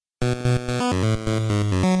Hey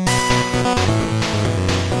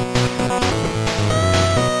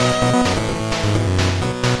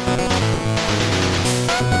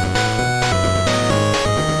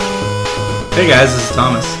guys, this is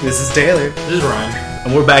Thomas. This is Taylor. This is Ryan.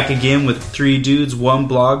 And we're back again with 3 Dudes, 1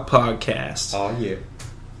 Blog podcast. Oh, yeah.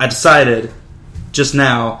 I decided just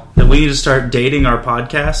now that we need to start dating our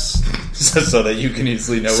podcasts so that you can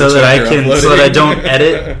easily know so that I don't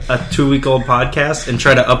edit a 2-week-old podcast and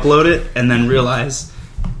try to upload it and then realize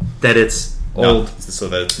that it's old. So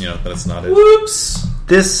that it's, that it's not it. Whoops.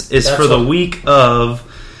 This is for the week of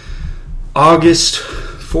August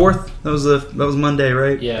 4th. That was Monday,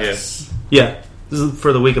 right? Yes. Yeah, this is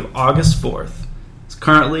for the week of August 4th. It's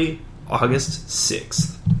currently August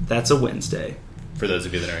 6th. That's a Wednesday. For those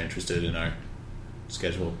of you that are interested in our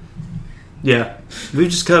schedule. Yeah. We've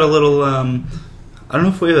just got a little, I don't know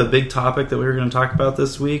if we have a big topic that we were going to talk about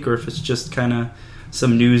this week or if it's just kind of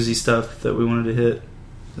some newsy stuff that we wanted to hit.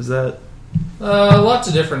 Is that? Lots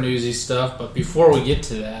of different newsy stuff, but before we get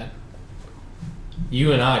to that,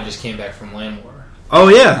 you and I just came back from Land War. Oh,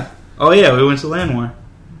 yeah. We went to Land War.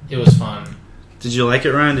 It was fun. Did you like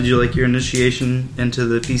it, Ryan? Did you like your initiation into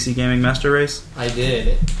the PC Gaming Master Race? I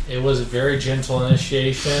did. It was a very gentle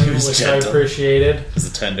initiation, which gentle. I appreciated. It was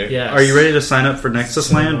a tender. Yes. Are you ready to sign up for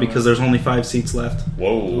Nexus Land? Because there's only 5 seats left.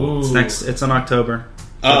 Whoa. It's in October.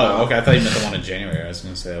 Oh, okay. I thought you meant the one in January. I was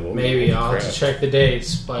going to say, maybe. I'll have to check the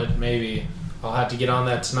dates, but maybe. I'll have to get on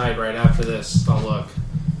that tonight right after this. I'll look.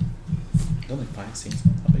 Only 5 seats.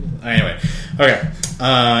 How big is it? Anyway. Okay.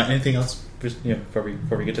 Anything else? Before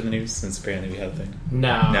we get to the news, since apparently we have a thing.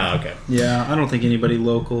 No, okay. Yeah, I don't think anybody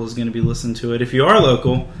local is going to be listening to it. If you are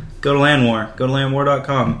local, go to Land War. Go to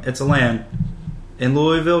landwar.com. It's a land in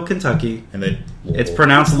Louisville, Kentucky. And it's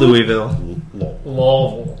pronounced Louisville.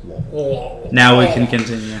 Lol. Now we can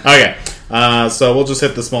continue. Okay, so we'll just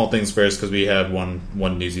hit the small things first because we have one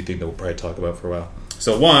newsy thing that we'll probably talk about for a while.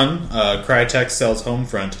 So Crytek sells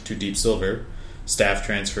Homefront to Deep Silver, staff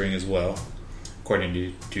transferring as well, according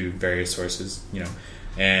to various sources,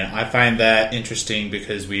 And I find that interesting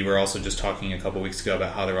because we were also just talking a couple weeks ago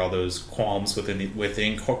about how there were all those qualms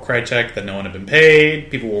within Crytek that no one had been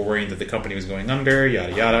paid. People were worrying that the company was going under,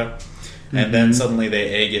 yada yada. Mm-hmm. And then suddenly they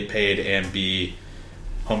A, get paid, and B,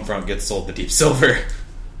 Homefront gets sold to Deep Silver.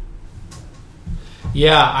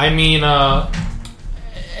 Yeah, I mean,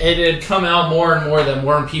 it had come out more and more that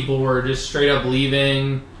more people were just straight up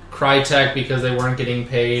leaving Crytek because they weren't getting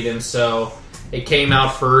paid, and so it came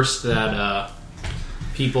out first that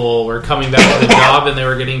people were coming back to the job and they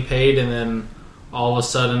were getting paid, and then all of a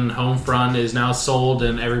sudden Homefront is now sold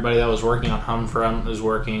and everybody that was working on Homefront is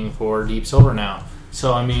working for Deep Silver now.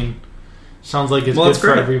 So, I mean, sounds like it's good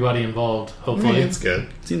for everybody involved, hopefully. I mean, it's good.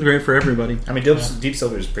 Seems great for everybody. I mean, Deep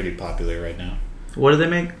Silver is pretty popular right now. What do they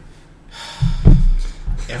make?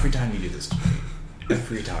 Every time you do this to me.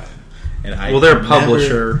 Every time. And they're a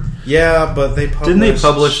publisher. Yeah, but they publish... Didn't they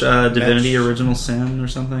publish Divinity Original Sin or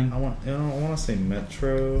something? I want to say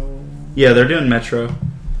Metro. Yeah, they're doing Metro.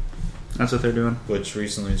 That's what they're doing. Which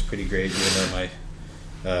recently is pretty great, even though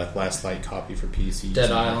my Last Light copy for PC.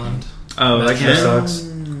 Dead Island. Oh, Metro. That game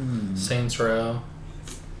sucks. Saints Row.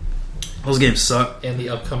 Those games suck. And the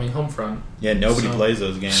upcoming Homefront. Yeah, nobody plays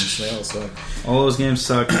those games. They all suck. All those games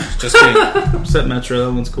suck. Just kidding. Except Metro,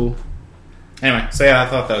 that one's cool. Anyway, so yeah, I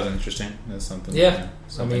thought that was interesting. That's something. Yeah,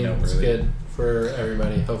 something it's good for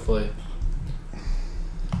everybody, hopefully.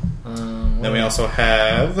 Then we also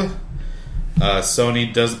have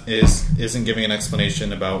Sony isn't giving an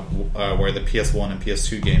explanation about where the PS1 and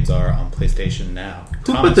PS2 games are on PlayStation Now.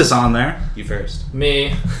 Who put this on there? You first.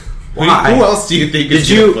 Me. Why? Who else do you think is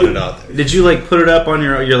going to put it out there? Did you put it up on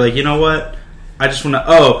your? You're like, you know what? I just want to.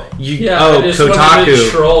 I just wanted Kotaku. to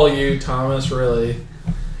troll you, Thomas. Really.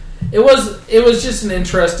 It was just an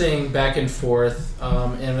interesting back and forth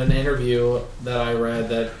in an interview that I read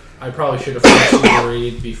that I probably should have forced you to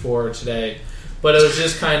read before today. But it was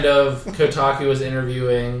just kind of Kotaku was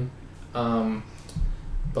interviewing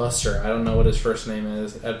Buster. I don't know what his first name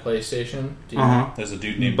is at PlayStation. There's a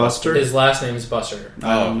dude named Buster. His last name is Buster.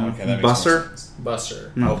 Oh, okay. That makes Buster? sense.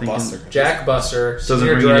 Buster. Buster. Jack Buster,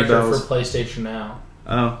 senior director for PlayStation Now.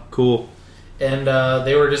 Oh, cool. And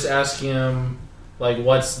they were just asking him,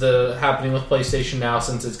 what's happening with PlayStation Now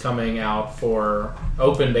since it's coming out for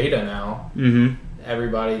open beta now. Mm-hmm.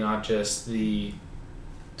 Everybody, not just the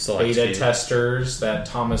Select beta testers that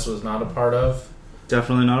Thomas was not a part of.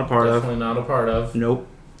 Definitely not a part of. Nope.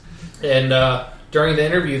 And during the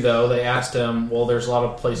interview, though, they asked him, well, there's a lot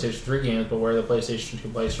of PlayStation 3 games, but where are the PlayStation 2,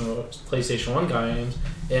 PlayStation 1 games?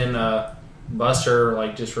 And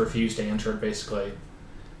Buster, just refused to answer it, basically.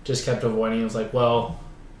 Just kept avoiding it. He was like, well,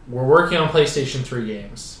 we're working on PlayStation 3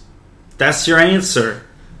 games. That's your answer.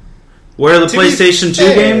 Where are the To PlayStation 2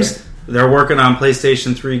 fair- games? They're working on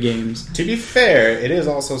PlayStation 3 games. To be fair, it is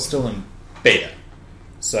also still in beta.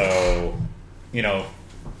 So,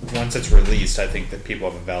 once it's released, I think that people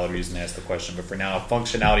have a valid reason to ask the question. But for now,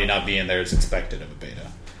 functionality not being there is expected of a beta.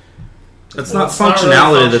 It's Well, not it's not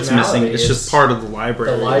functionality really that's missing. functionality, It's just it's part of the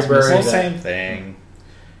library. the that's library. missing. It's the that- same thing.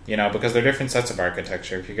 Because they're different sets of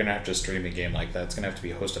architecture. If you're going to have to stream a game like that, it's going to have to be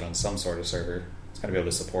hosted on some sort of server. It's going to be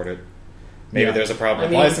able to support it. Maybe Yeah. there's a problem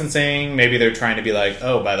with licensing. Maybe they're trying to be like,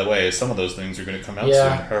 oh, by the way, some of those things are going to come out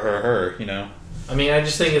Yeah. soon. Her. I mean, I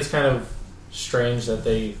just think it's kind of strange that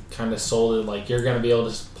they kind of sold it like you're going to be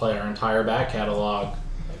able to play our entire back catalog.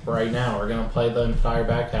 Like right now, we're going to play the entire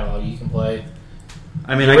back catalog. You can play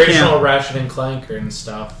I mean, the I original can't. Ratchet and Clank and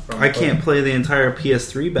stuff. I can't play the entire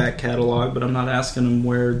PS3 back catalog, but I'm not asking them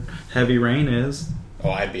where Heavy Rain is. Oh,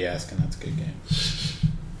 I'd be asking. That's a good game.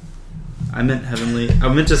 I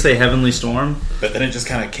meant to say Heavenly Storm, But then it just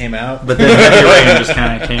kind of came out. but then Heavy Rain just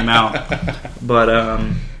kind of came out. But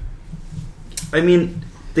I mean,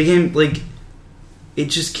 the game it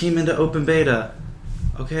just came into open beta.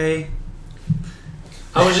 Okay,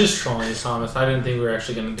 I was just trolling you, Thomas. I didn't think we were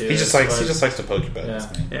actually going to do He this. just likes to poke your buttons,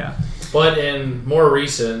 Yeah. man. yeah. But in more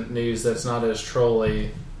recent news that's not as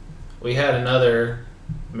trolly, we had another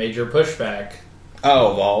major pushback.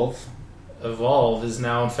 Oh, Evolve. Evolve is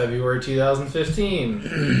now in February 2015.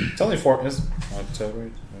 It's only October.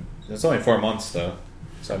 It's only 4 months though.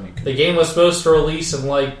 So I mean, The game was supposed to release in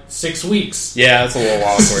like 6 weeks. yeah, it's a little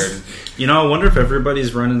awkward. I wonder if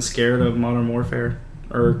everybody's running scared of Modern Warfare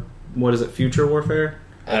or what is it, Future Warfare,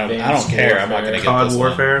 I don't Advanced care. I'm not Warfare. going to get COD this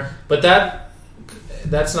Warfare. But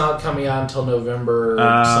that's not coming out until November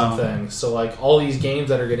Oh. something. So like all these games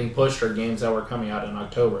that are getting pushed are games that were coming out in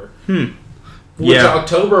October. Which Yeah.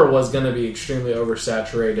 October was going to be extremely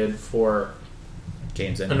oversaturated for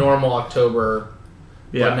Games in a normal October.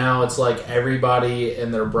 Yeah. But now it's like everybody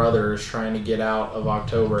and their brothers trying to get out of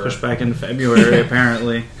October. Push back into February,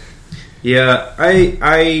 apparently. Yeah,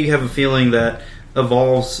 I have a feeling that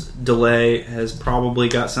Evolve's delay has probably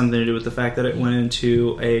got something to do with the fact that it went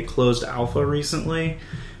into a closed alpha recently,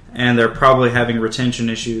 and they're probably having retention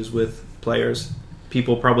issues with players.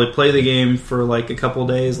 People probably play the game for like a couple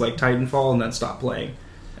days, like Titanfall, and then stop playing.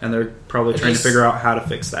 And they're probably trying to figure out how to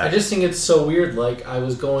fix that. I just think it's so weird. Like, I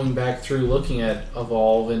was going back through looking at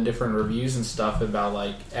Evolve and different reviews and stuff about,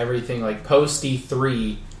 like, everything. Like, post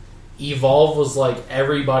E3, Evolve was, like,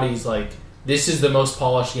 everybody's, like, this is the most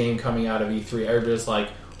polished game coming out of E3. Everybody's like,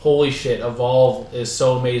 holy shit, Evolve is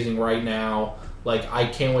so amazing right now. Like, I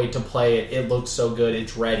can't wait to play it. It looks so good.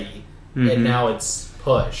 It's ready. Mhm. And now it's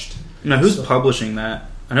pushed. Now, who's publishing that?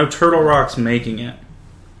 I know Turtle Rock's making it.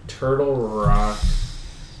 Turtle Rock.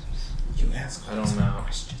 You ask. I don't know.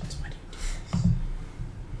 Questions. Why do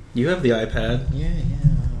You have the iPad. you?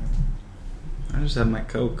 Yeah. I just have my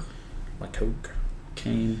Coke. My Coke.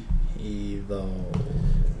 Cane. Evolve.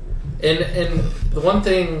 And the one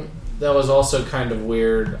thing that was also kind of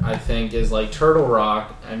weird, I think, is like Turtle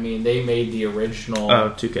Rock. I mean, they made the original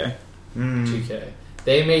 2K. 2K.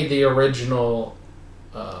 They made the original.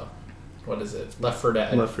 What is it? Left 4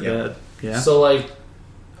 Dead. Left 4 Dead. Yeah. So like,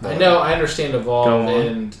 I know I understand Evolve Go on.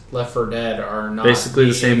 and Left 4 Dead are not Basically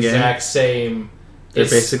the same game? exact same. They're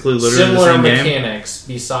It's basically literally the similar same game? mechanics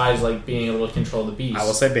besides like being able to control the beast. I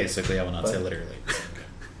will say basically. I will not say But- literally.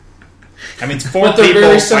 I mean, it's four But they're people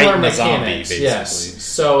very similar fighting a zombie, mechanics. basically. Yes.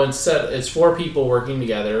 So instead, it's 4 people working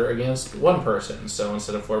together against 1 person. So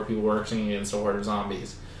instead of 4 people working against a horde of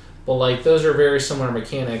zombies, but like those are very similar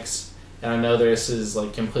mechanics. And I know this is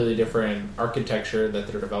like completely different architecture that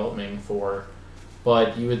they're developing for,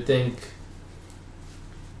 but you would think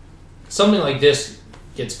something like this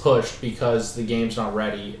gets pushed because the game's not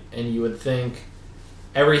ready, and you would think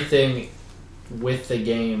everything with the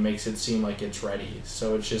game makes it seem like it's ready.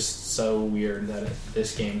 So it's just so weird that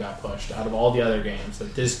this game got pushed out of all the other games.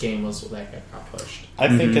 That this game was that got pushed. I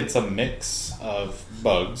think it's a mix of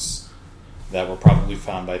bugs that were probably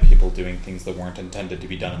found by people doing things that weren't intended to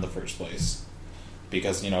be done in the first place.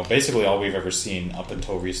 Because, basically all we've ever seen up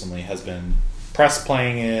until recently has been press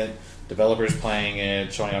playing it, developers playing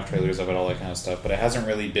it, showing off trailers of it, all that kind of stuff. But it hasn't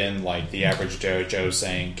really been like the average Joe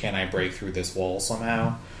saying, can I break through this wall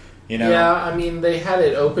somehow? Yeah, I mean, they had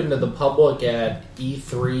it open to the public at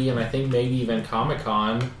E3 and I think maybe even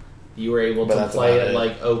Comic-Con. You were able to play it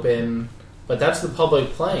like open, but that's the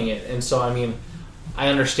public playing it. And so, I mean, I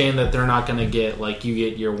understand that they're not going to get, like, you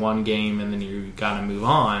get your one game and then you got to move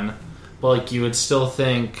on. But, like, you would still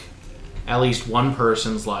think at least one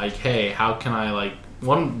person's like, hey, how can I, like,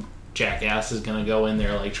 one jackass is going to go in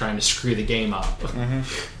there like trying to screw the game up.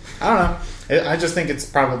 I don't know. I just think it's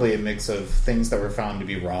probably a mix of things that were found to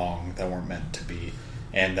be wrong that weren't meant to be.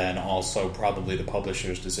 And then also probably the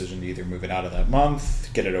publisher's decision to either move it out of that month,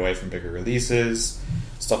 get it away from bigger releases,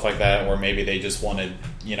 stuff like that. Or maybe they just wanted,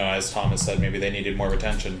 as Thomas said, maybe they needed more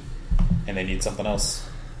retention and they need something else.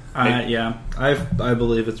 Yeah, I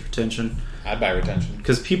believe it's retention. I'd buy retention.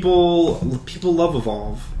 Because people love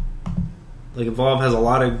Evolve. Like, Evolve has a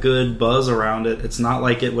lot of good buzz around it. It's not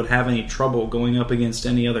like it would have any trouble going up against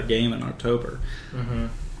any other game in October. Mm-hmm.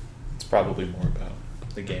 It's probably more about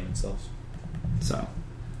the game itself. So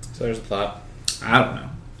there's a thought. I don't know.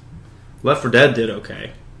 Left 4 Dead did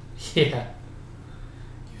okay. Yeah.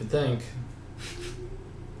 You'd think.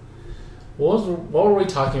 What were we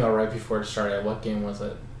talking about right before it started? What game was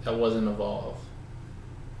it? That wasn't Evolve.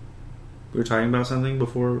 We were talking about something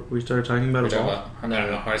before we started talking about Evolve? I don't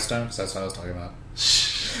know, Hearthstone? Because that's what I was talking about.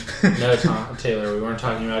 No, Taylor, we weren't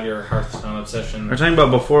talking about your Hearthstone obsession. We're talking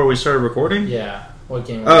about before we started recording? Yeah. What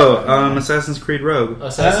game was it? Assassin's Creed Rogue.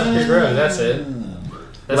 Assassin's Creed Rogue, that's it.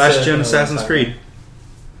 Last gen Assassin's Creed.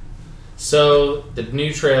 So, the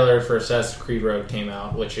new trailer for Assassin's Creed Rogue came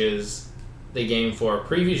out, which is the game for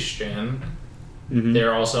previous gen. Mm-hmm.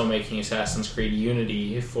 They're also making Assassin's Creed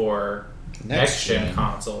Unity for next gen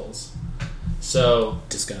consoles. So,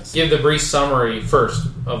 Discuss. Give the brief summary first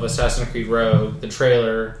of Assassin's Creed Rogue. The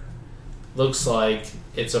trailer looks like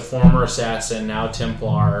it's a former assassin, now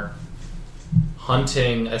Templar,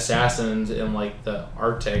 hunting assassins in like the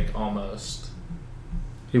Arctic almost.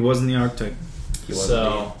 He was in the Arctic.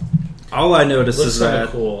 So, all I noticed looks is that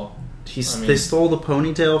cool. They stole the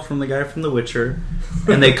ponytail from the guy from The Witcher,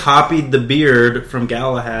 and they copied the beard from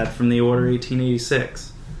Galahad from The Order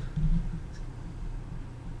 1886.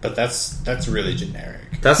 But that's really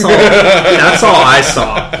generic. That's all. That's all I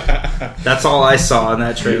saw. That's all I saw in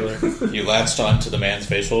that trailer. You latched onto the man's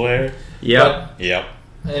facial hair. Yep. Yep.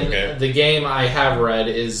 And okay. The game I have read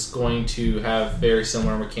is going to have very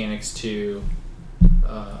similar mechanics to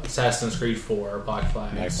Assassin's Creed 4 Black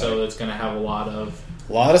Flag. So it's going to have a lot of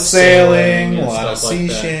sailing, a lot of sea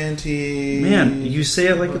like shanty. Man, you say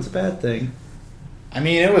it like it's a bad thing. I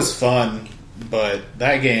mean, it was fun, but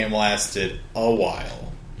that game lasted a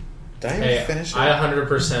while. Did I ever finish it? I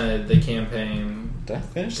 100%ed the campaign. Did I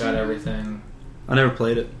finish it? Got everything. I never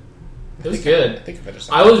played it. It was good. I think I finished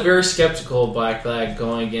it. I was very skeptical of Black Flag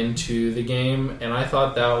going into the game, and I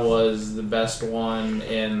thought that was the best one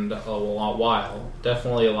in a while.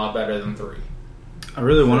 Definitely a lot better than 3. I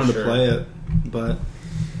really wanted to play it, but...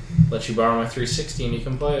 Let you borrow my 360 and you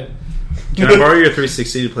can play it. Can I borrow your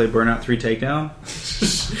 360 to play Burnout 3 Takedown?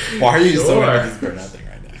 Why are you so into this Burnout thing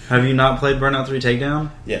right now? Have you not played Burnout 3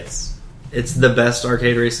 Takedown? Yes. It's the best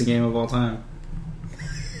arcade racing game of all time.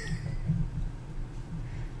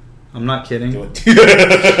 I'm not kidding. Do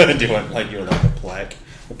you want like a plaque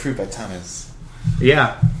approved by Thomas?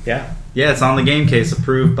 Yeah. Yeah. Yeah, it's on the game case,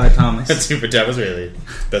 approved by Thomas. Super That was really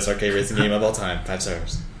best arcade racing game of all time. 5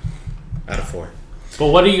 stars out of 4. But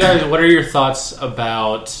what are your thoughts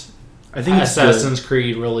about I think Assassin's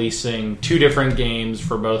Creed releasing 2 different games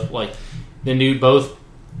for both both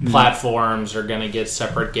platforms are going to get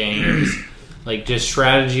separate games, like just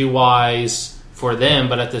strategy wise for them,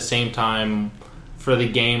 but at the same time for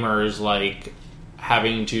the gamers, like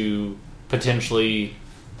having to potentially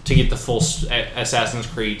to get the full Assassin's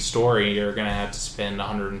Creed story, you're going to have to spend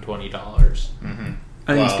 $120. Mm-hmm.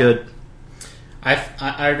 I think it's good.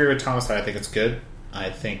 I agree with Thomas that I think it's good. I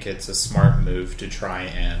think it's a smart move to try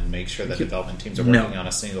and make sure that development teams are working on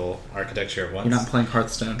a single architecture at once. You're not playing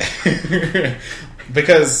Hearthstone.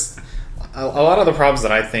 Because a lot of the problems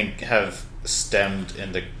that I think have stemmed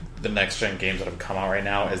in the next-gen games that have come out right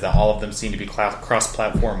now is that all of them seem to be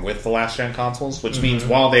cross-platform with the last-gen consoles, which means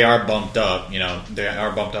while they are bumped up, they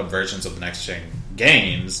are bumped up versions of the next-gen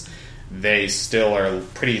games, they still are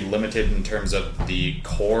pretty limited in terms of the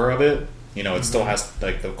core of it. It still has,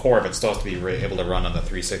 like, the core of it still has to be able to run on the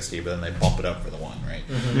 360, but then they bump it up for the one, right?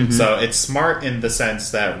 Mm-hmm. So it's smart in the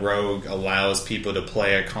sense that Rogue allows people to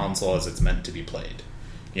play a console as it's meant to be played,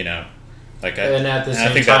 Like and at the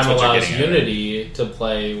same time allows Unity to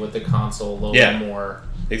play with the console a little bit more.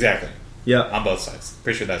 Exactly. Yeah. On both sides.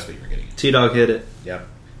 Pretty sure that's what you were getting at. T-Dog hit it. Yep.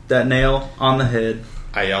 That nail on the head.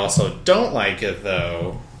 I also don't like it,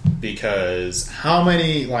 though, because how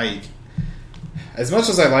many, as much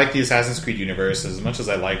as I like the Assassin's Creed universe, as much as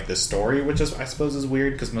I like this story, which I suppose is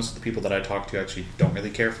weird because most of the people that I talk to actually don't really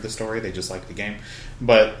care for the story, they just like the game.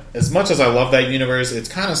 But as much as I love that universe, it's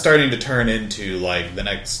kind of starting to turn into the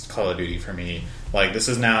next Call of Duty for me. This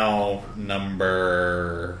is now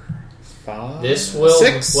number 5? This will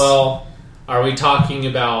 6? Well, Are we talking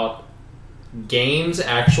about games,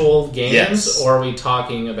 actual games, Yes. or are we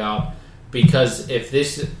talking about... Because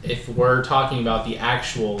if we're talking about the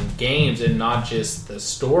actual games and not just the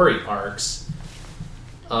story arcs,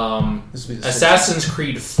 Assassin's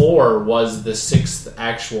Creed 4 was the 6th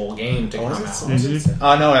actual game to come out.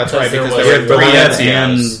 Oh no, that's right. Because there there were was 3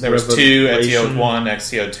 Revelation, Ezio's. There was 2 Revelation. Ezio 1,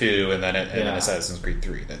 Ezio 2, and then Assassin's Creed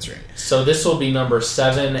 3. That's right. So this will be number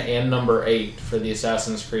 7 and number 8 for the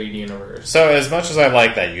Assassin's Creed universe. So as much as I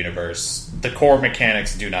like that universe, the core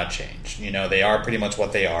mechanics do not change. You know, they are pretty much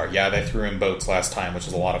what they are. Yeah, they threw in boats last time, which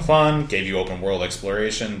was a lot of fun. Gave you open world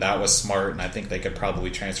exploration. That was smart, and I think they could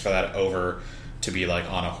probably transfer that over to be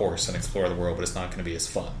like on a horse and explore the world, but it's not going to be as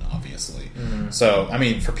fun, obviously. So, I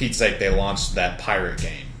mean, for Pete's sake, they launched that pirate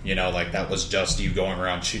game. You know, like that was just you going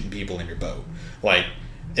around shooting people in your boat. Like,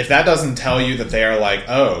 if that doesn't tell you that they are like,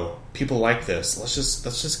 oh, people like this, let's just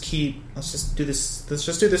do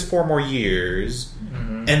this 4 more years,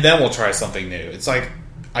 and then we'll try something new. It's like,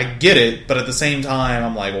 I get it, but at the same time,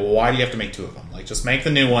 I'm like, well, why do you have to make 2 of them? Like, just make the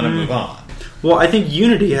new one and move on. Well, I think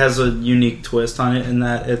Unity has a unique twist on it in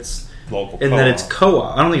that it's Local in co-op. that it's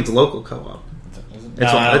co-op. I don't think it's local co-op.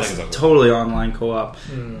 It's totally online co-op.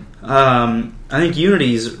 I think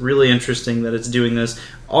Unity is really interesting that it's doing this.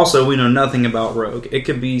 Also, we know nothing about Rogue. It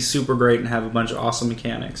could be super great and have a bunch of awesome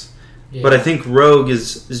mechanics. Yeah. But I think Rogue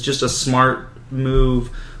is just a smart move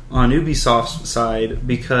on Ubisoft's side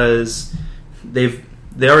because they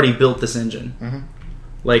already built this engine.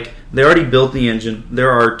 Like, they already built the engine.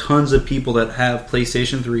 There are tons of people that have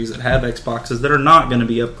PlayStation 3s, that have Xboxes, that are not going to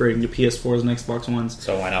be upgrading to PS4s and Xbox Ones.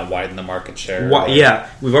 So why not widen the market share? Yeah,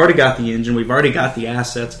 we've already got the engine. We've already got the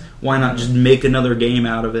assets. Why not just make another game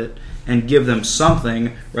out of it and give them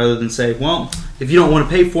something rather than say, well, if you don't want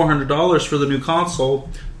to pay $400 for the new console,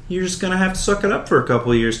 you're just going to have to suck it up for a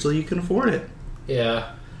couple of years till you can afford it.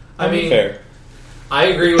 Yeah. I mean, fair. I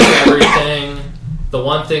agree with everything. The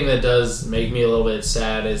one thing that does make me a little bit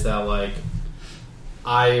sad is that, like,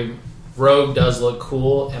 Rogue does look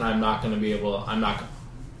cool, and I'm not going to be able. Not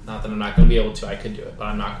that I'm not going to be able to. I could do it, but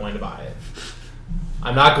I'm not going to buy it.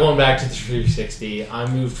 I'm not going back to the 360. I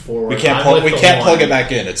moved forward. We can't plug it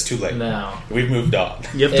back in. It's too late. No, we've moved on.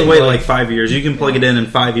 You have to wait like 5 years. You can plug it in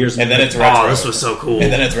 5 years, and then it's retro. Oh, this was so cool.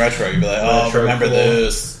 And then it's retro. You'll be like, oh, remember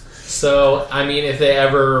this. So, I mean, if they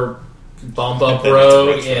ever bump up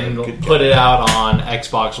Rogue and put it out on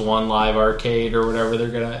Xbox One Live Arcade or whatever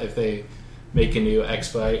they're gonna, if they make a new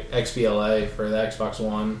XBLA for the Xbox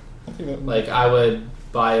One, like, I would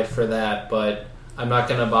buy it for that, but I'm not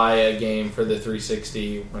gonna buy a game for the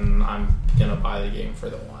 360 when I'm gonna buy the game for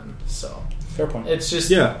the One. So fair point. It's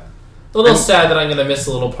just a little sad that I'm gonna miss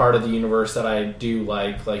a little part of the universe that I do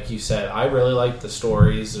like you said. I really like the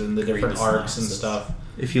stories and the different arcs and stuff.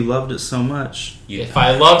 If you loved it so much, if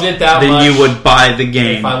I loved it that much, then you would buy the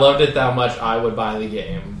game. If I loved it that much, I would buy the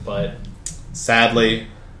game. But sadly,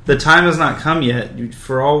 the time has not come yet.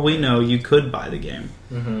 For all we know, you could buy the game.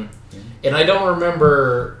 And I don't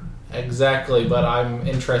remember exactly, but I'm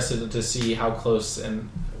interested to see how close and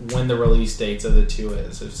when the release dates of the 2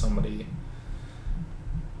 is. If somebody,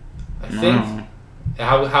 I think.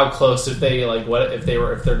 How close if they if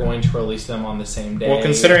they're going to release them on the same day? Well,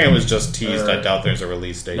 considering it was just teased, I doubt there's a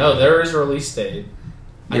release date. No, there is a release date.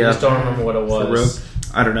 I just don't remember what it was. For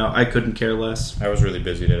Rogue, I don't know. I couldn't care less. I was really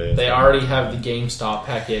busy today. They already have the GameStop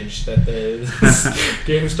package that the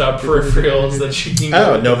GameStop peripherals that you can.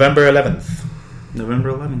 Oh, November 11th.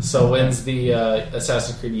 November 11th. So when's the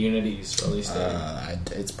Assassin's Creed Unity's release date?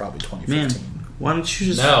 It's probably 2015. Man, why don't you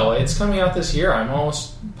just... No, it's coming out this year. I'm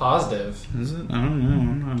almost positive. Is it? I don't know.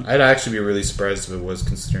 I'm not... I'd actually be really surprised if it was,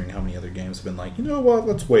 considering how many other games have been like, you know what,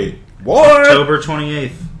 let's wait. What? October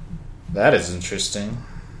 28th. That is interesting.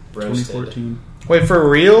 2014. Wait, for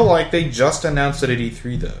real? Like, they just announced it at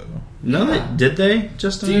E3, though. No, did they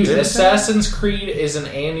just announce it? Assassin's Creed is an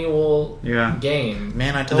annual game.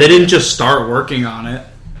 Man, I told you. They didn't just start working on it.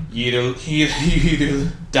 You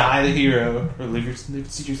either die the hero or live your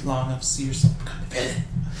long enough to see yourself become the villain.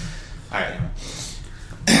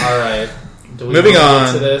 Alright. Do we Moving on.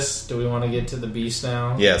 Get to this? Do we want to get to the beast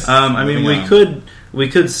now? Yes. I mean, we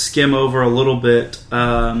could skim over a little bit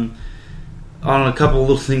on a couple of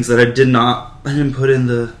little things that I didn't put in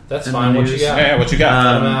the. That's fine. What you got? Yeah, what you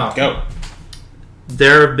got? Go.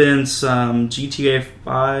 There have been some GTA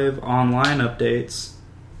 5 online updates,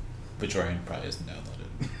 which Ryan probably hasn't downloaded.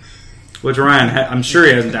 Which Ryan, I'm sure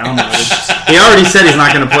he hasn't downloaded. He already said he's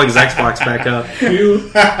not going to plug his Xbox back up. Who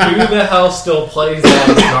the hell still plays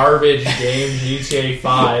that garbage game, GTA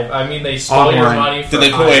 5? I mean, they stole your money for Did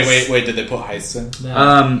they put, wait, did they put heists in?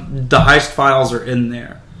 No. The heist files are in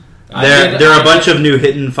there. There are a bunch of new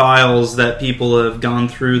hidden files that people have gone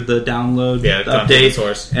through the download update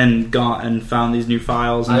source and found these new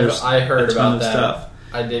files. And I heard a ton about that. Stuff.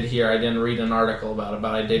 I did hear. I didn't read an article about it,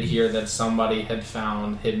 but I did hear that somebody had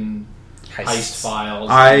found hidden heist files.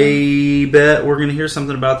 I bet we're going to hear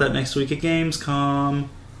something about that next week at Gamescom.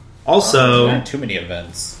 Also, there aren't too many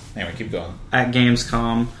events. Anyway, keep going. At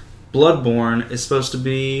Gamescom, Bloodborne is supposed to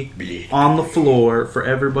be on the floor for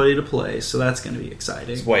everybody to play, so that's going to be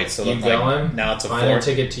exciting. Wait, so keep going? Now it's a Find floor? a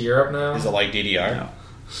ticket to Europe now? Is it like DDR? No.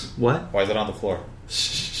 What? Why is it on the floor?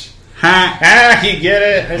 Ha! You get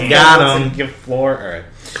it? Got him. Give floor. All right.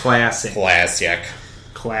 Classic. Classic.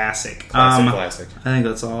 Classic. Classic. I think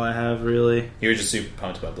that's all I have, really. You were just super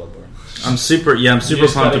pumped about Bloodborne. I'm super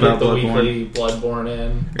pumped about Bloodborne. Weekly Bloodborne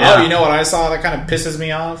in. Yeah. Oh, you know what I saw that kind of pisses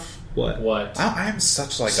me off? What? I'm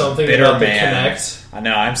such like something a bitter about man. The Connect. I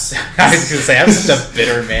know. I was going to say I'm such a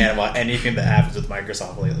bitter man about anything that happens with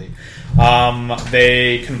Microsoft lately.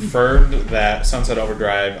 They confirmed that Sunset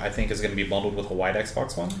Overdrive, I think, is going to be bundled with a white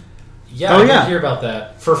Xbox One. Yeah, I did hear about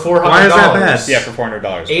that for $400. Why is that bad? Yeah, for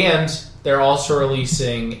 $400. And they're also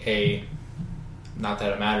releasing a, not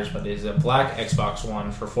that it matters, but it is a black Xbox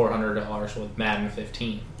One for $400 with Madden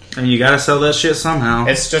 15. And you gotta sell that shit somehow.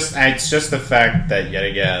 It's just the fact that, yet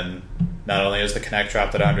again, not only is the Kinect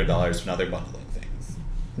dropped at $100, but now they're bundling things.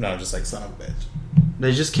 No, just like, son of a bitch.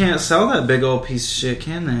 They just can't sell that big old piece of shit,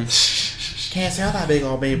 can they? Can't sell that big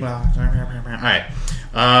old baby. Alright.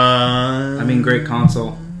 I mean, great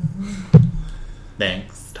console.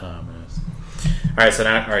 Thanks, Thomas. Alright, so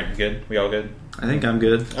now, alright, you good? We all good? I think I'm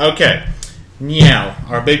good. Okay. Now,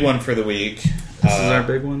 our big one for the week. This is our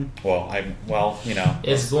big one? Well, you know.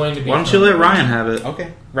 It's going to be... Why don't you let Ryan have it?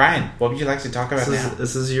 Okay. Ryan, what would you like to talk about now?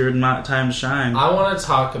 This is your time to shine. I want to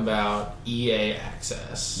talk about EA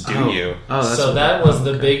Access. Do you? Oh, so that was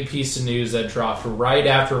the big piece of news that dropped right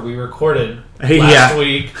after we recorded last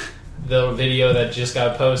week. The video that just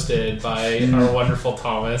got posted by our wonderful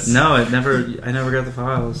Thomas. No, I never got the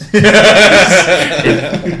files.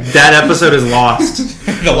 That episode is lost.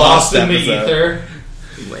 Lost in the ether.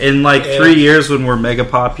 In 3 years, when we're mega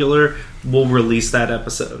popular, we'll release that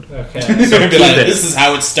episode. Okay. So keep it. This is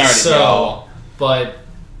how it started, y'all. But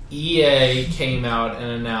EA came out and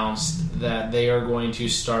announced that they are going to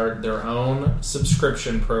start their own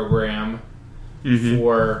subscription program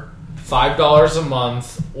for $5 a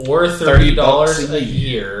month or $30 a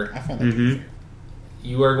year. I found that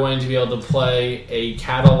You are going to be able to play a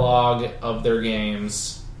catalog of their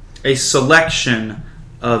games. A selection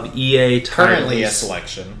of EA titles.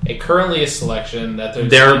 currently a selection that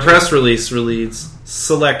their press release reads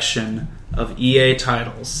selection of EA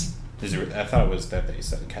titles. I thought it was that they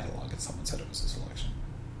said a catalog and someone said it was a selection.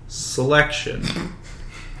 Selection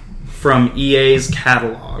from EA's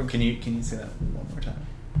catalog. Can you say that one more time?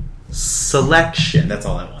 Selection. That's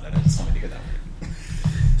all I wanted. I just wanted to hear that word.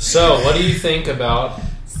 So, what do you think about...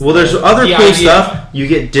 Well, there's other cool stuff. You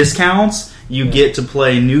get discounts. You get to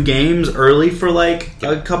play new games early for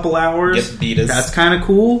a couple hours. Get betas. That's kind of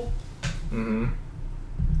cool.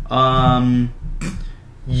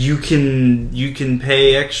 You can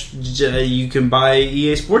pay extra. You can buy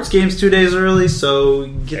EA Sports games 2 days early. So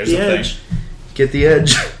get the edge. Get the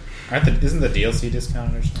edge. Isn't the DLC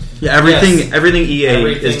discounted or something? Yeah, everything EA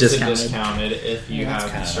is discounted. Discounted if you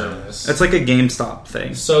have the service. It's like a GameStop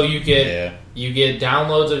thing. So you get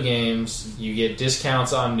downloads of games, you get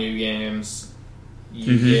discounts on new games,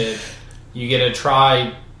 you get to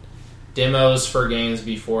try demos for games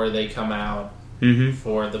before they come out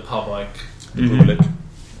for the public.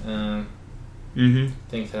 I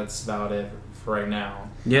think that's about it for right now.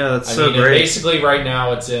 Yeah, that's great. Basically, right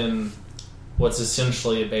now it's in what's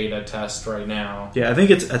essentially a beta test right now. Yeah, I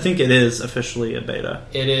think it is officially a beta.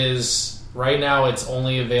 It is right now. It's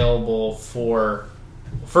only available for.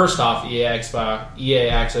 First off, EA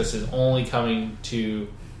Access is only coming to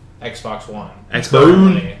Xbox One.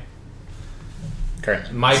 Xbox.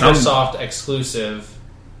 Correct. Microsoft exclusive.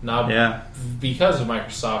 Not because of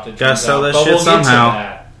Microsoft. It gotta sell that but shit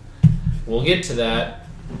somehow. We'll get to that.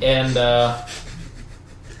 And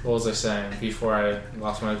what was I saying before I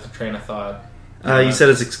lost my train of thought? You said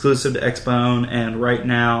it's exclusive to Xbone, and right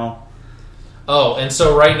now... Oh, and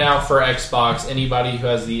so right now for Xbox, anybody who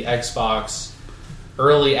has the Xbox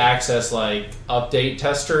early access, update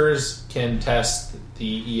testers, can test the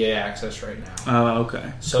EA Access right now. Oh,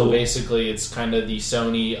 okay. So basically, it's kind of the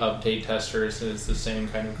Sony update testers, and it's the same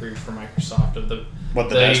kind of group for Microsoft of the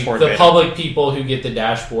dashboard the public people who get the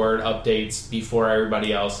dashboard updates before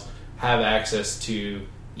everybody else have access to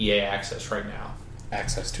EA Access right now.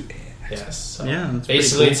 Access to EA Access. Yes. So that's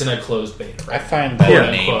basically, cool. it's in a closed beta. Right? I find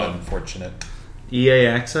that name unfortunate. EA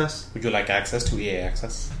Access? Would you like access to EA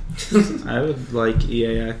Access? I would like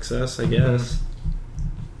EA Access, I guess.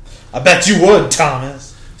 I bet you would,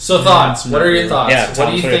 Thomas. So thoughts. What are your thoughts? Yeah, what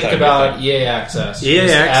do you think about EA Access? EA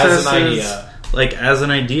Just Access as an idea. as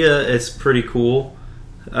an idea, it's pretty cool.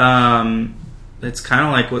 It's kind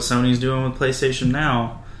of like what Sony's doing with PlayStation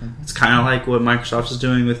Now. It's kind of like what Microsoft is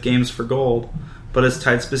doing with Games for Gold, but it's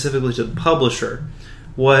tied specifically to the publisher.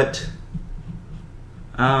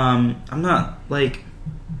 I'm not like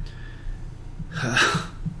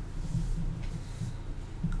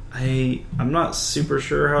I'm not super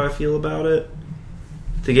sure how I feel about it.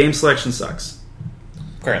 The game selection sucks.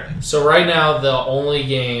 Currently. So right now, the only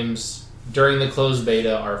games during the closed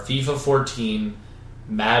beta are FIFA 14,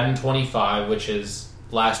 Madden 25, which is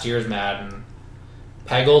last year's Madden,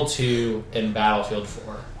 Peggle 2, and Battlefield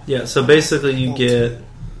 4. Yeah, so basically you get...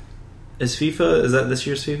 Is that this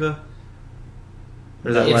year's FIFA? Or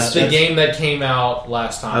is that It's last the year's? game that came out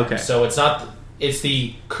last time. Okay. So it's not... It's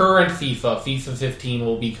the current FIFA. FIFA 15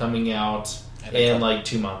 will be coming out in like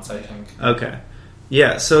 2 months, I think. Okay.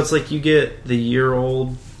 Yeah, so it's like you get the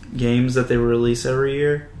year-old games that they release every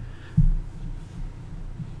year.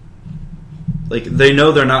 Like, they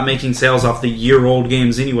know they're not making sales off the year-old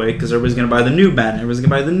games anyway, because everybody's going to buy the new Madden, everybody's going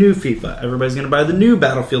to buy the new FIFA, everybody's going to buy the new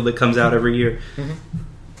Battlefield that comes out every year. Mm-hmm.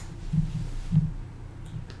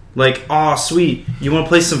 Like, aw, sweet, you want to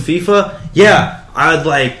play some FIFA? Yeah,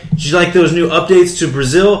 did you like those new updates to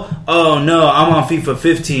Brazil? Oh, no, I'm on FIFA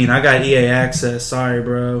 15, I got EA Access, sorry,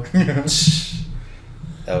 bro.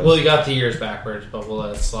 Well, you got the years backwards, but we'll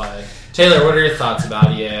let it slide. Taylor, what are your thoughts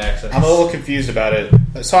about EA Access? I'm a little confused about it.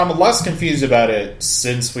 So I'm less confused about it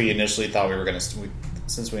since we initially thought we were going to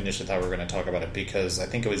talk about it, because I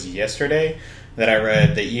think it was yesterday that I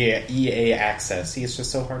read the EA Access. See, it's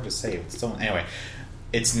just so hard to say. Anyway,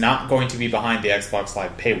 it's not going to be behind the Xbox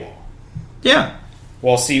Live paywall. Yeah.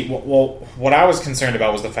 Well, see, what I was concerned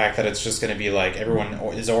about was the fact that it's just going to be like everyone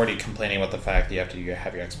is already complaining about the fact that you have to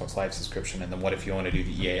have your Xbox Live subscription, and then what if you want to do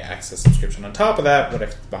the EA Access subscription on top of that? What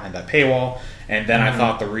if it's behind that paywall? And then I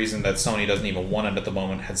thought the reason that Sony doesn't even want it at the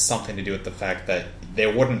moment had something to do with the fact that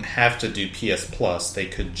they wouldn't have to do PS Plus; they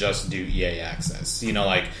could just do EA Access. You know,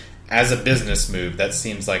 like as a business move, that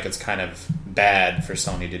seems like it's kind of bad for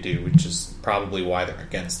Sony to do, which is probably why they're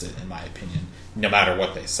against it, in my opinion. No matter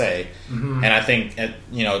what they say. Mm-hmm. And I think,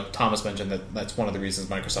 Thomas mentioned that that's one of the reasons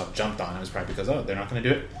Microsoft jumped on it, was probably because, they're not going to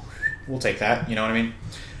do it. We'll take that, you know what I mean?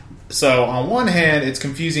 So, on one hand, it's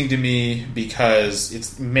confusing to me because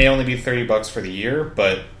it may only be $30 for the year,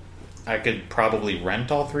 but I could probably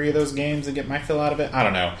rent all 3 of those games and get my fill out of it. I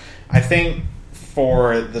don't know. I think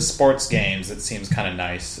for the sports games, it seems kind of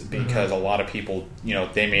nice because a lot of people,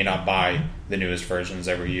 they may not buy the newest versions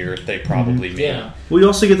every year. They probably may. Yeah. We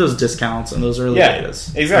also get those discounts and those early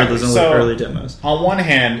betas. Exactly. Or those early demos. On one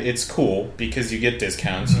hand, it's cool because you get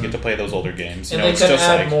discounts. You get to play those older games. And they could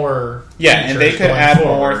add more. Yeah, and they could add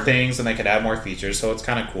forward. more things and they could add more features. So it's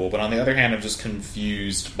kind of cool. But on the other hand, I'm just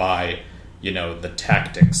confused by the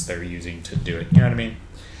tactics they're using to do it. You know what I mean?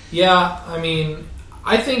 Yeah, I mean,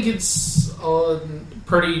 I think it's a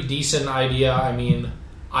pretty decent idea. I mean,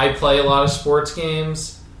 I play a lot of sports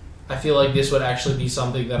games. I feel like this would actually be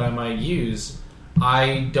something that I might use.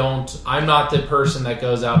 I'm not the person that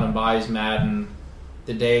goes out and buys Madden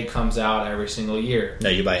the day it comes out every single year. No,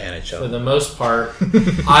 you buy NHL. For the most part,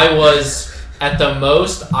 I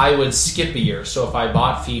would skip a year. So if I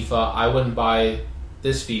bought FIFA, I wouldn't buy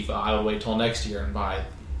this FIFA. I would wait till next year and buy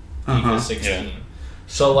FIFA 16. Yeah.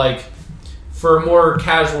 So, like, for more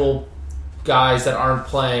casual guys that aren't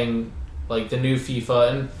playing, like, the new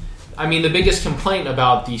FIFA, and I mean, the biggest complaint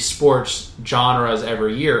about the sports genres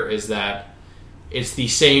every year is that it's the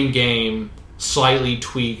same game, slightly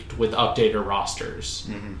tweaked with updated rosters.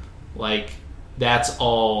 Mm-hmm. Like, that's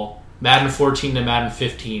all. Madden 14 to Madden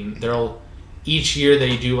 15, each year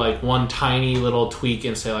they do, like, one tiny little tweak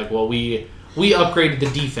and say, like, well, we upgraded the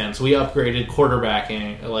defense, we upgraded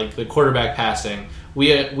quarterbacking, like, the quarterback passing,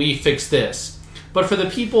 we fixed this. But for the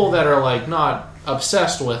people that are, like, not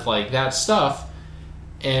obsessed with, like, that stuff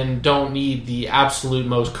and don't need the absolute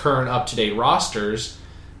most current up-to-date rosters,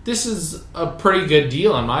 this is a pretty good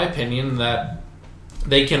deal, in my opinion, that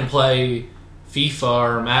they can play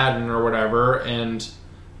FIFA or Madden or whatever, and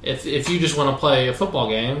if you just want to play a football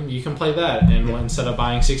game, you can play that. And instead of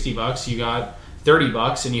buying $60, you got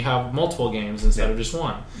 $30 and you have multiple games instead of just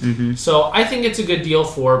one. Mm-hmm. So I think it's a good deal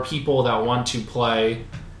for people that want to play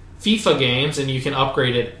FIFA games, and you can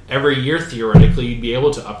upgrade it every year. Theoretically, you'd be able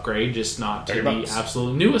to upgrade, just not to the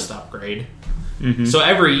absolute newest upgrade. Mm-hmm. So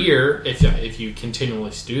every year, if you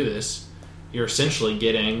continuously do this, you're essentially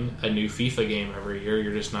getting a new FIFA game every year.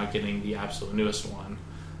 You're just not getting the absolute newest one.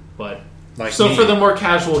 But for the more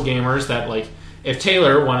casual gamers, that like if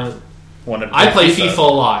Taylor wanted I play FIFA a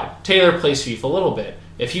lot. Taylor plays FIFA a little bit.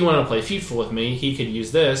 If he wanted to play FIFA with me, he could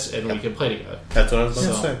use this, and we could play together. That's what I was going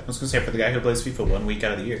to say. I was going to say, for the guy who plays FIFA 1 week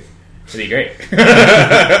out of the year, it'd be great.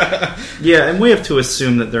 Yeah, and we have to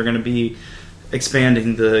assume that they're going to be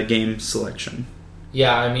expanding the game selection.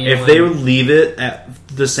 Yeah, I mean... If they would leave it at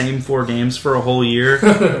the same 4 games for a whole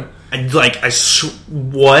year...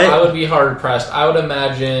 what? I would be hard pressed. I would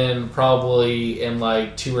imagine probably in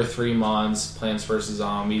like 2 or 3 months, Plants vs.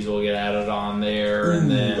 Zombies will get added on there, and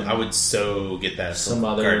then I would so get that some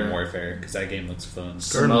other Garden Warfare because that game looks fun.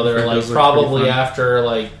 Some other like probably after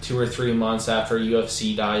like 2 or 3 months after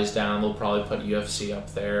UFC dies down, they'll probably put UFC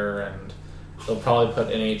up there, and they'll probably put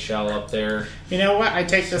NHL up there. You know what? I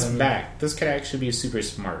take this back. This could actually be super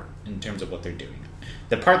smart in terms of what they're doing.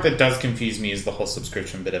 The part that does confuse me is the whole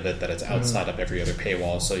subscription bit of it, that it's outside of every other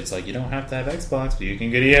paywall. So it's like, you don't have to have Xbox, but you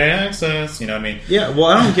can get EA access. You know what I mean? Yeah, well,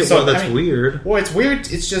 I don't get why that's weird. Well, it's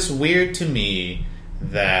weird. It's just weird to me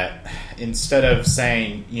that instead of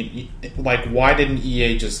saying, like, why didn't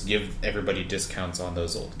EA just give everybody discounts on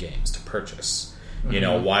those old games to purchase? You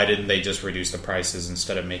know, why didn't they just reduce the prices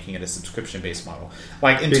instead of making it a subscription-based model?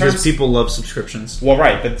 Like, because people love subscriptions. Well,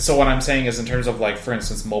 right, but so what I'm saying is in terms of, like, for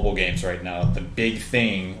instance, mobile games right now, the big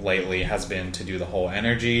thing lately has been to do the whole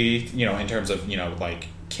energy, you know, in terms of, you know, like,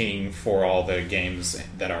 king for all the games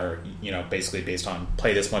that are, you know, basically based on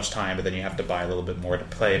play this much time, but then you have to buy a little bit more to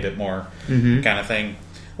play a bit more kind of thing.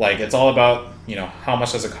 Like, it's all about, you know, how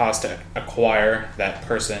much does it cost to acquire that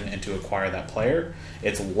person and to acquire that player.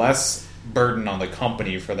 It's less burden on the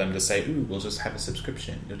company for them to say, ooh, we'll just have a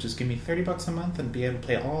subscription. You'll just give me $30 a month and be able to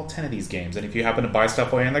play all 10 of these games. And if you happen to buy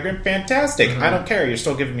stuff while you're in the game, fantastic. I don't care. You're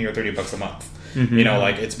still giving me your $30 a month. You know,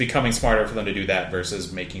 like, it's becoming smarter for them to do that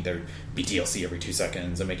versus making their BTLC every 2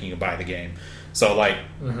 seconds and making you buy the game. So, like,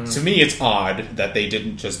 to me, it's odd that they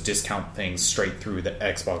didn't just discount things straight through the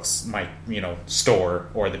Xbox, store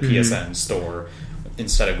or the PSN store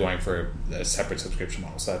instead of going for a separate subscription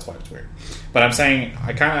model. So that's why it's weird. But I'm saying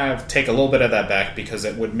I kind of take a little bit of that back because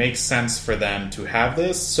it would make sense for them to have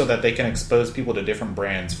this so that they can expose people to different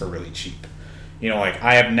brands for really cheap. You know, like,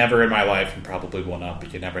 I have never in my life, and probably will not,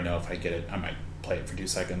 but you never know if I get it. I might play it for 2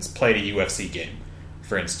 seconds. Played a UFC game,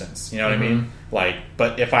 for instance. You know what I mean? Like,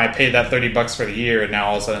 but if I paid that $30 for the year and now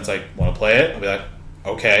all of a sudden it's like, want to play it? I'll be like,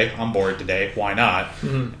 okay, I'm bored today. Why not?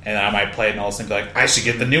 And I might play it and all of a sudden be like, I should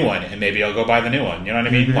get the new one, and maybe I'll go buy the new one. You know what I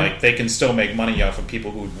mean? Like, they can still make money off of people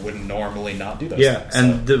who wouldn't normally not do those things.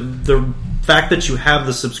 And the fact that you have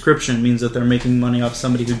the subscription means that they're making money off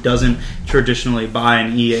somebody who doesn't traditionally buy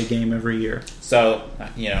an EA game every year. So,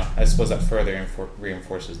 you know, I suppose that further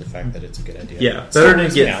reinforces the fact that it's a good idea. Yeah, better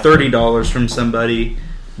to get $30 from somebody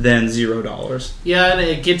than $0. Yeah, and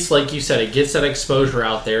it gets, like you said, it gets that exposure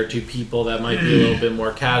out there to people that might be a little bit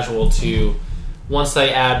more casual to once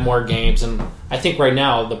they add more games. And I think right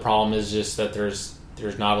now the problem is just that there's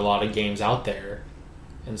not a lot of games out there.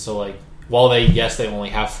 And so, like, while they only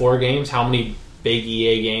have 4 games, how many big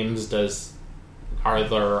EA games are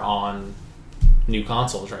there on new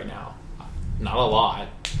consoles right now? Not a lot.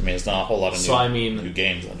 I mean, it's not a whole lot of new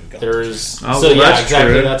games on new consoles.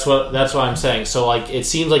 Exactly. True. That's what I'm saying. So, like, it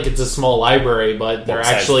seems like it's a small library, but there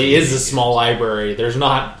actually is a small library. There's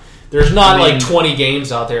not like 20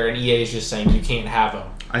 games out there, and EA is just saying you can't have them.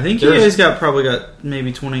 I think EA's probably got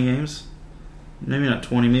maybe 20 games. Maybe not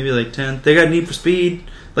 20, maybe like 10. They got Need for Speed.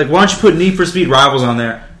 Like, why don't you put Need for Speed Rivals on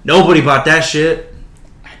there? Nobody bought that shit.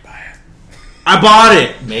 I'd buy it. I bought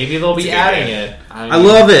it. Maybe they'll be adding it. I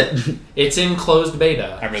love it. It's in closed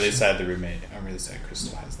beta. I'm really sad the roommate. I'm really sad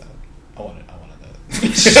Crystal has that. I wanted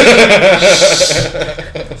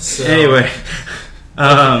that. So, anyway,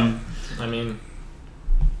 I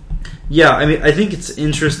think it's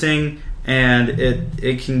interesting, and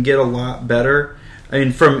it can get a lot better. I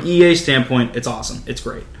mean, from EA standpoint, it's awesome. It's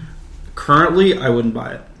great. Currently, I wouldn't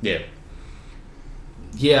buy it. Yeah.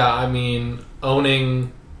 Yeah, I mean,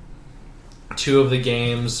 owning 2 of the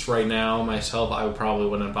games right now myself, I probably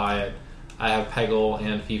wouldn't buy it. I have Peggle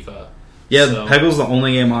and FIFA. Yeah, Peggle's the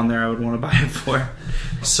only game on there I would want to buy it for.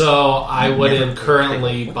 So I wouldn't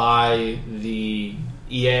currently buy the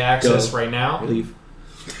EA access right now. Leave.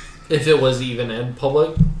 If it was even in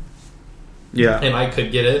public. Yeah. And I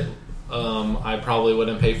could get it. I probably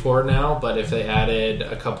wouldn't pay for it now, but if they added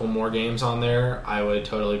a couple more games on there, I would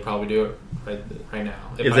totally probably do it right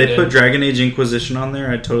now. If they put Dragon Age Inquisition on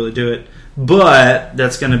there, I'd totally do it. But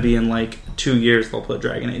that's going to be in like 2 years they'll put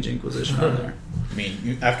Dragon Age Inquisition on there. I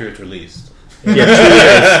mean, after it's released. Yeah, 2 years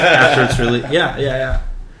after it's released. Yeah.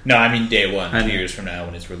 No, I mean day one, 2 years from now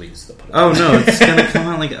when it's released. They'll put it Oh no, it's gonna come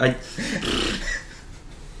out like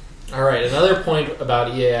All right, another point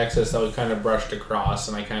about EA Access that we kind of brushed across,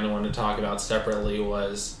 and I kind of want to talk about separately,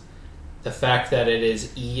 was the fact that it is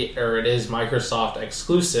Microsoft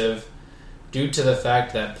exclusive, due to the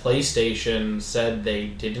fact that PlayStation said they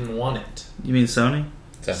didn't want it. You mean Sony?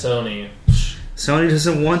 Sony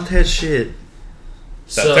doesn't want that shit.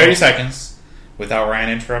 So 30 seconds without Ryan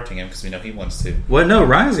interrupting him because we know he wants to. What? No,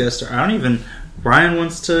 Ryan's got to start. Ryan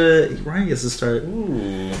gets to start.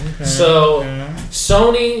 Ooh. Okay. So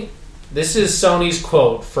Sony, this is Sony's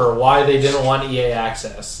quote for why they didn't want EA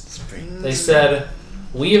Access. They said,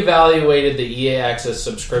 "We evaluated the EA Access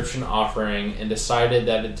subscription offering and decided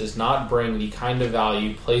that it does not bring the kind of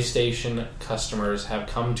value PlayStation customers have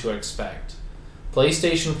come to expect.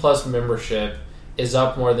 PlayStation Plus membership is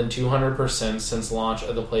up more than 200% since launch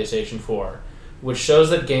of the PlayStation 4, which shows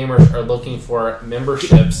that gamers are looking for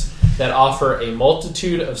memberships that offer a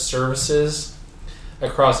multitude of services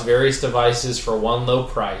across various devices for one low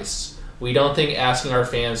price. We don't think asking our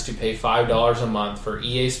fans to pay $5 a month for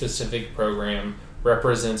EA-specific program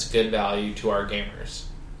represents good value to our gamers."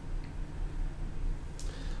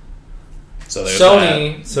 So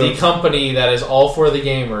Sony, the company that is all for the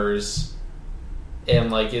gamers,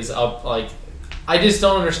 and is up I just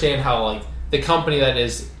don't understand how the company that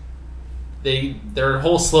is their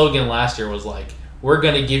whole slogan last year was we're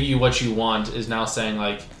going to give you what you want, is now saying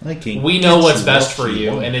we know what's best for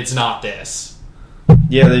you and it's not this.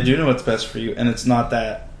 Yeah, they do know what's best for you, and it's not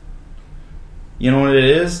that. You know what it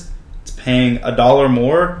is? It's paying $1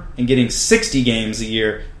 more and getting 60 games a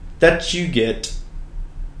year that you get.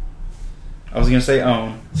 I was going to say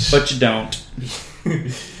own, but you don't.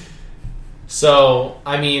 So,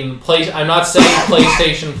 I mean, I'm not saying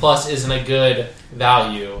PlayStation Plus isn't a good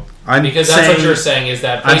value. Because that's what you're saying, is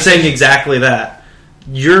that I'm saying exactly that.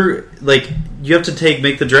 You have to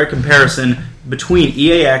make the direct comparison between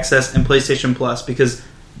EA Access and PlayStation Plus, because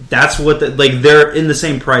that's what they're in the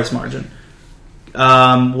same price margin.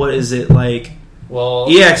 What is it Well,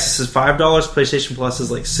 EA Access is $5. PlayStation Plus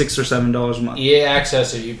is $6 or $7 a month. EA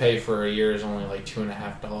Access, if you pay for a year, is only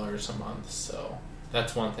 $2.50 a month. So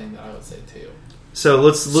that's one thing that I would say too. So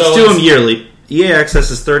let's do them yearly. EA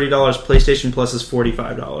Access is $30. PlayStation Plus is $45.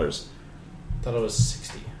 I thought it was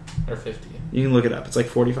 60 or 50. You can look it up. It's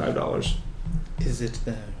 $45. Is it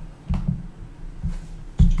though?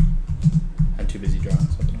 I'm too busy drawing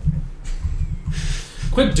something.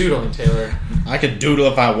 Quit doodling, Taylor. I could doodle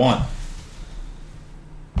if I want.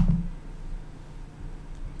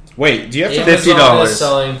 Wait, do you have to Amazon is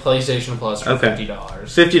selling PlayStation Plus for $50.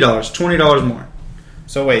 $20 more.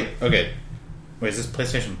 So wait, is this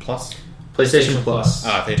PlayStation Plus? PlayStation Plus.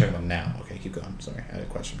 I thought you were talking about now. Okay, keep going. Sorry, I had a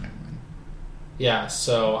question. Never mind. Yeah,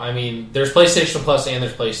 so, I mean, there's PlayStation Plus and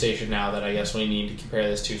there's PlayStation Now that I guess we need to compare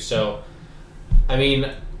this to. So, I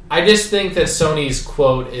mean, I just think that Sony's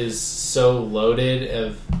quote is so loaded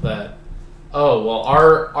of that,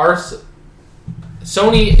 our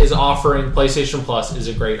Sony is offering PlayStation Plus is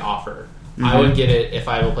a great offer. Mm-hmm. I would get it if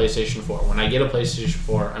I have a PlayStation 4. When I get a PlayStation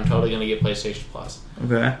 4, I'm totally going to get PlayStation Plus.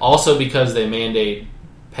 Okay. Also because they mandate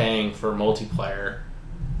paying for multiplayer,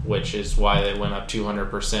 which is why they went up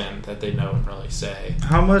 200%, that they don't really say.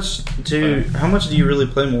 How much do you really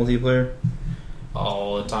play multiplayer?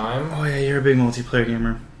 All the time. Oh yeah, you're a big multiplayer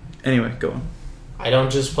gamer. Anyway, go on. I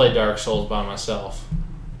don't just play Dark Souls by myself.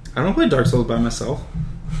 I don't play Dark Souls by myself.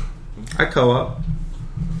 I co-op.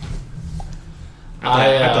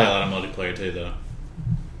 I play a lot of multiplayer too, though.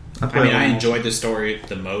 I enjoyed the story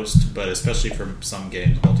the most, but especially for some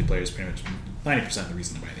games, multiplayer is pretty much 90% of the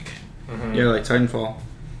reason to buy the game. Mm-hmm. Yeah, like Titanfall.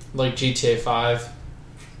 Like GTA 5.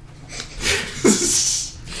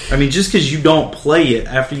 I mean, just because you don't play it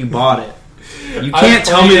after you bought it. You can't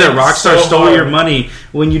tell me that Rockstar stole your money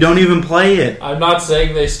when you don't even play it. I'm not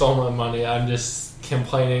saying they stole my money. I'm just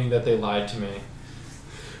complaining that they lied to me.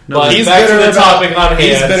 No, but he's back to the topic on hand.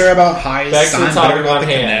 He's bitter about Heist. Back to the topic on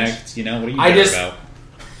hand. Connect. You know, what are you bitter about?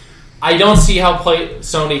 I don't see how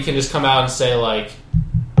Sony can just come out and say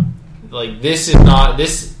this is not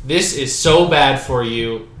this is so bad for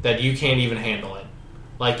you that you can't even handle it.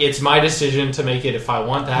 It's my decision to make it if I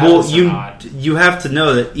want to have this or not. You have to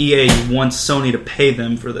know that EA wants Sony to pay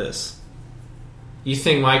them for this. You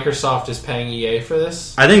think Microsoft is paying EA for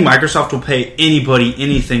this? I think Microsoft will pay anybody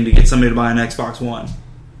anything to get somebody to buy an Xbox One.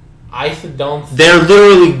 I don't. They're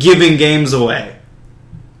literally giving games away.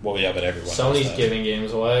 Well, yeah, but everyone. Sony's giving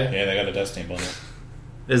games away. Yeah, they got a Destiny bundle.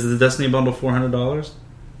 Is the Destiny bundle $400?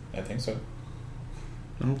 I think so.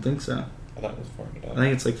 I don't think so. I thought it was $400. I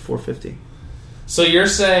think it's $450. So you're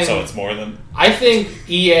saying... So it's more than... I think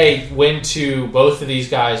EA went to both of these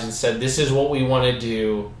guys and said, this is what we want to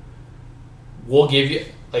do. We'll give you...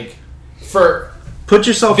 Like, for... Put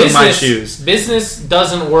yourself in my shoes. Business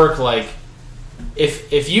doesn't work like...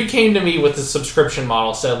 If you came to me with a subscription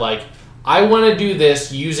model, said, like, I want to do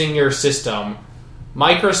this using your system,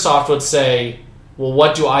 Microsoft would say, well,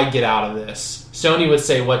 what do I get out of this? Sony would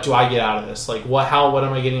say, what do I get out of this? Like, what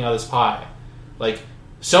am I getting out of this pie? Like,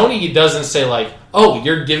 Sony doesn't say, like, oh,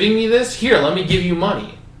 you're giving me this? Here, let me give you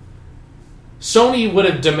money. Sony would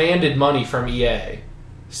have demanded money from EA,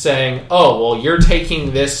 saying, oh, well, you're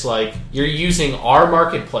taking this, like, you're using our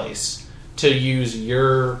marketplace to use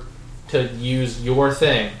your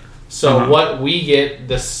thing. So what we get,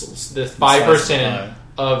 this 5%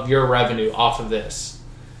 of your revenue off of this.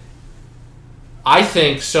 I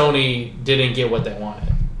think Sony didn't get what they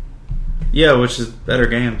wanted. Yeah, which is better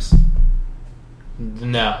games.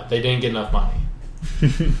 No, they didn't get enough money.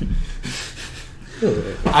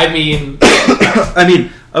 I mean,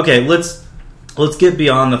 okay, let's get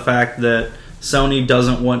beyond the fact that Sony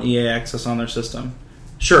doesn't want EA access on their system.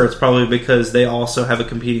 Sure, it's probably because they also have a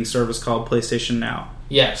competing service called PlayStation Now.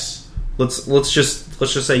 Yes. Let's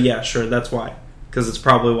just say yeah, sure, that's why, because it's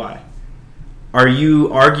probably why. Are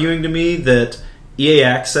you arguing to me that EA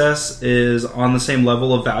Access is on the same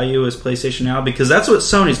level of value as PlayStation Now? Because that's what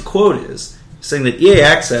Sony's quote is, saying that EA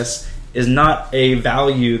Access is not a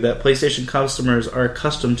value that PlayStation customers are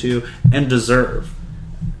accustomed to and deserve.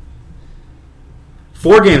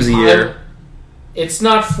 4 games a year. It's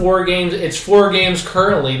not 4 games. It's 4 games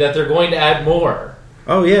currently that they're going to add more.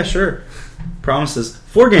 Oh, yeah, sure. Promises.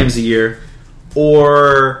 4 games a year.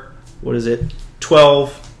 Or, what is it?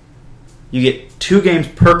 12. You get 2 games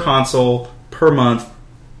per console per month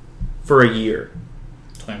for a year.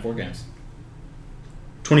 24 games.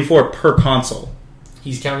 24 per console.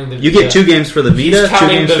 He's counting the Vita. You get 2 games for the Vita, 2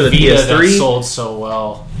 games for the Vita PS3. That sold so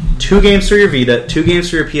well. 2 games for your Vita, 2 games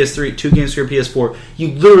for your PS3, 2 games for your PS4. You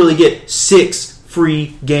literally get 6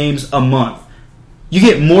 free games a month. You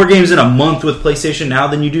get more games in a month with PlayStation Now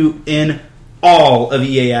than you do in all of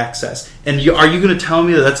EA Access. And are you going to tell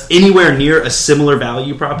me that that's anywhere near a similar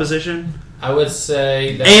value proposition? I would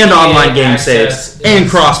say that and EA online game Access saves and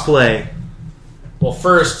crossplay. Well,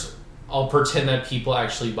 first, I'll pretend that people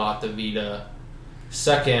actually bought the Vita.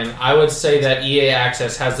 Second, I would say that EA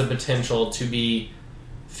Access has the potential to be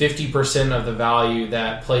 50% of the value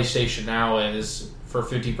that PlayStation Now is for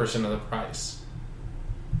 50% of the price.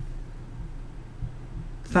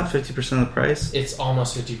 It's not 50% of the price. It's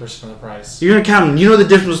almost 50% of the price. You're going to count. You know the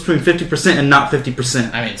difference between 50% and not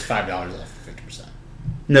 50%. I mean, it's $5 off of 50%.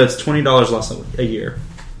 No, it's $20 less a year.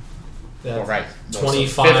 That's right.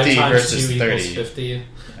 25 so times 2 30. equals 50. Yeah.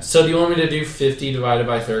 So do you want me to do 50 divided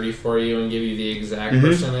by 30 for you and give you the exact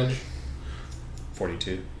percentage?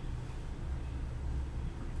 42.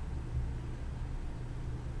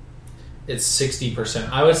 It's 60%.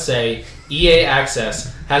 I would say EA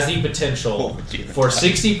Access has the potential for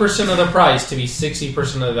 60% of the price to be 60%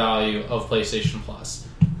 of the value of PlayStation Plus.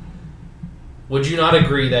 Would you not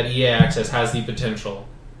agree that EA Access has the potential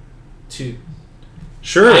to...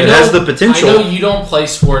 Sure, it has the potential. I know you don't play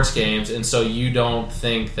sports games, and so you don't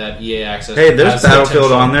think that EA Access Hey, there's has Battlefield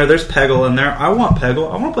potential. on there. There's Peggle in there. I want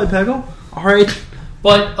Peggle. I want to play Peggle. All right.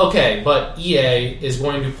 But EA is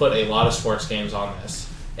going to put a lot of sports games on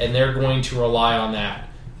this, and they're going to rely on that.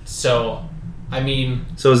 So,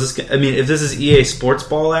 So is this? I mean, if this is EA Sports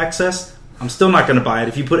Ball access, I'm still not going to buy it.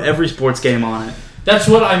 If you put every sports game on it, that's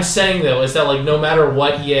what I'm saying though. Is that like no matter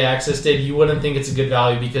what EA Access did, you wouldn't think it's a good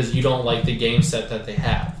value because you don't like the game set that they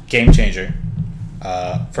have. Game changer.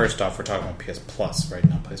 First off, we're talking about PS Plus, right?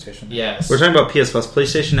 Not PlayStation. Yes, we're talking about PS Plus.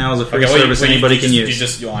 PlayStation Now is a free service anybody can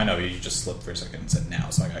use. I know you just slipped for a second and said now,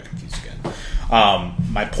 so I got confused again.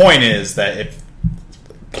 My point is that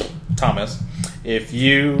if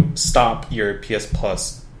you stop your PS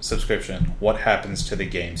Plus subscription, what happens to the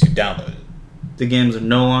games you downloaded? The games are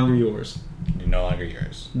no longer yours. They're no longer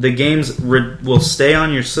yours. The games will stay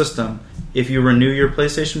on your system if you renew your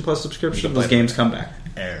PlayStation Plus subscription. Those games come back.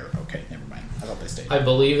 Okay, never mind. I thought they stayed. I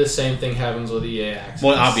believe the same thing happens with EA Access.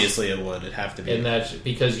 Well, obviously it would. It'd have to be. And that's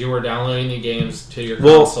because you were downloading the games to your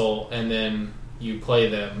console and then you play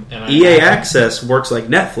them. And EA Access works like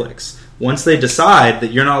Netflix. Once they decide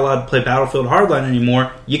that you're not allowed to play Battlefield Hardline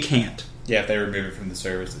anymore, you can't. Yeah, if they remove it from the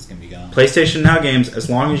service, it's going to be gone. PlayStation Now games, as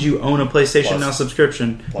long as you own a PlayStation Now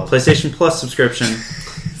subscription, PlayStation Plus subscription.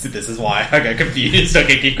 So this is why I got confused.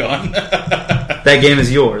 Okay, keep going. That game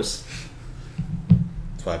is yours.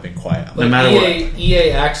 That's why I've been quiet. No matter what.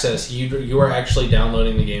 EA Access, you are actually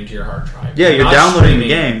downloading the game to your hard drive. Yeah, you're downloading the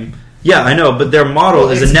game. Yeah, I know, but their model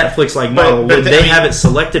is a Netflix-like model. Where they have it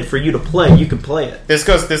selected for you to play. You can play it. This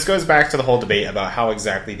goes back to the whole debate about how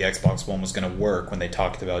exactly the Xbox One was going to work when they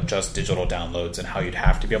talked about just digital downloads and how you'd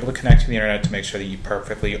have to be able to connect to the internet to make sure that you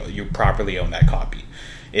properly own that copy.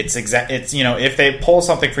 It's if they pull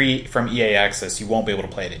something from EA Access, you won't be able to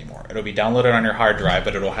play it anymore. It'll be downloaded on your hard drive,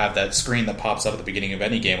 but it'll have that screen that pops up at the beginning of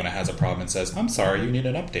any game when it has a problem and says, "I'm sorry, you need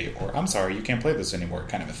an update," or "I'm sorry, you can't play this anymore,"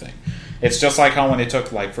 kind of a thing. It's just like how when they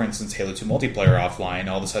took, like, for instance, Halo 2 multiplayer offline,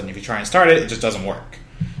 all of a sudden if you try and start it, it just doesn't work.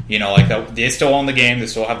 They still own the game, they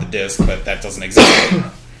still have the disc, but that doesn't exist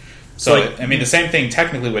anymore. So, the same thing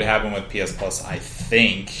technically would happen with PS Plus, I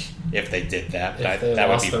think, if they did that. That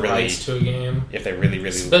would be really rights to a game. If they really.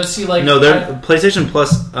 But see, like, PlayStation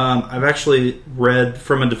Plus. I've actually read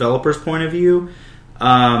from a developer's point of view.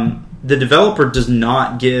 The developer does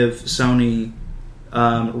not give Sony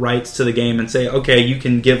rights to the game and say, "Okay, you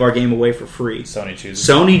can give our game away for free." Sony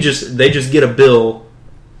chooses. They just get a bill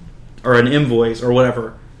or an invoice or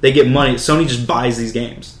whatever. They get money. Sony just buys these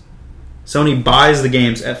games. Sony buys the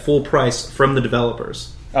games at full price from the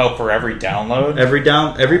developers. Oh, for every download?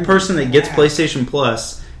 Every person that gets PlayStation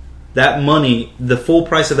Plus, that money, the full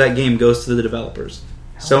price of that game goes to the developers.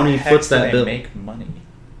 Sony foots that bill. Make money.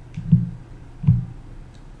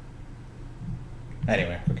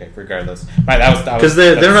 Anyway, okay, regardless. Because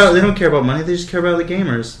they don't care about money, they just care about the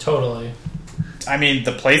gamers. Totally.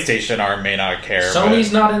 The PlayStation arm may not care.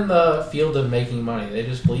 Sony's not in the field of making money. They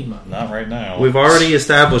just bleed money. Not right now. We've already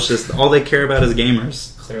established this. All they care about is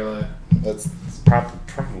gamers. Clearly. That's probably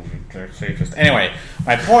just... Anyway,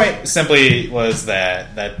 my point simply was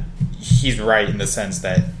that he's right in the sense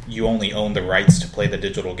that you only own the rights to play the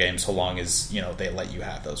digital game so long as, they let you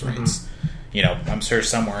have those rights. Mm-hmm. I'm sure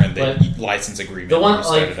somewhere in the license agreement. The one,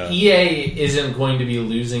 EA isn't going to be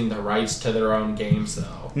losing the rights to their own games,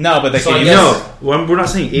 though. No, but they can. We're not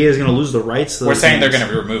saying EA is going to lose the rights to those We're saying games. they're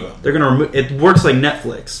going to remove them. They're going to remove. It works like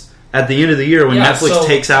Netflix. At the end of the year, when Netflix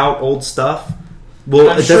takes out old stuff,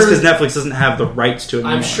 that's because Netflix doesn't have the rights to it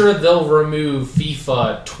anymore. I'm sure they'll remove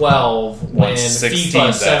FIFA 12 when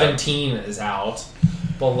FIFA 17 is out.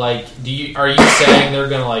 But are you saying they're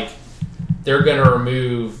going to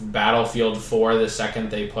remove Battlefield 4 the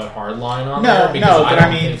second they put Hardline on there?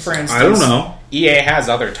 For instance, I don't know. EA has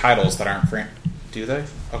other titles that aren't do they?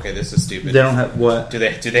 Okay, this is stupid. They don't have what? Do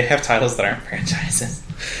they have titles that aren't franchises?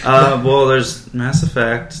 There's Mass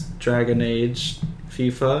Effect, Dragon Age,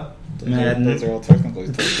 FIFA, Madden. Those are all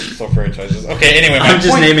technically still franchises. Okay, anyway, I'm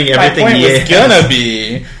just naming everything my point EA was gonna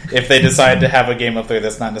be if they decide to have a game up there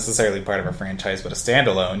that's not necessarily part of a franchise but a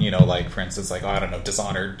standalone, for instance, I don't know,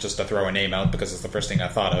 Dishonored, just to throw a name out because it's the first thing I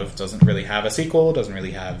thought of, doesn't really have a sequel, doesn't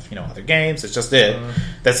really have, other games, it's just it.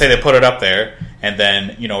 Let's say they put it up there, and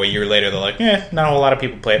then, a year later they're like, not a whole lot of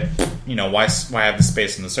people play it. Why have the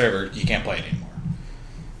space in the server? You can't play it anymore.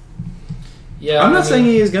 Yeah, I'm not saying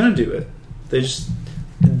EA is going to do it. They just...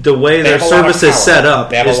 The way their service is set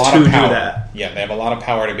up is to do that. Yeah, they have a lot of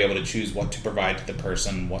power to be able to choose what to provide to the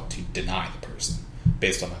person, what to deny the person,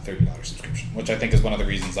 based on that $30 subscription. Which I think is one of the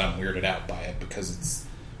reasons I'm weirded out by it, because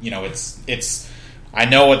it's I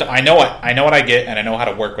know what I get, and I know how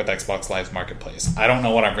to work with Xbox Live's marketplace. I don't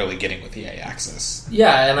know what I'm really getting with EA Access.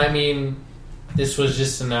 Yeah, and this was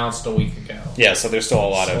just announced a week ago. Yeah, so there's still a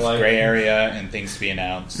lot of gray area and things to be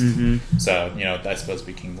announced. Mm-hmm. So I suppose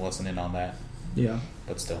we can listen in on that. Yeah.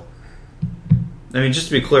 But still. Just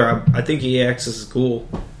to be clear, I think EA Access is cool.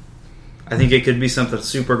 I think it could be something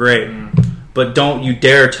super great. But don't you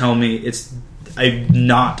dare tell me it's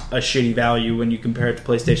not a shitty value when you compare it to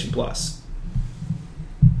PlayStation Plus.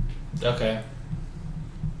 Okay.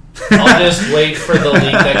 I'll just wait for the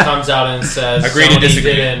leak that comes out and says Agree to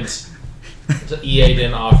disagree. EA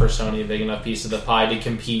didn't offer Sony a big enough piece of the pie to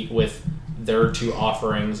compete with their two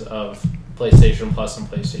offerings of PlayStation Plus and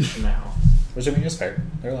PlayStation Now. Which is fair.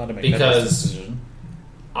 They're allowed to make that decision.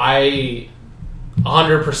 I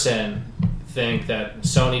 100% think that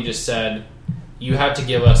Sony just said, you have to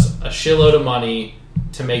give us a shitload of money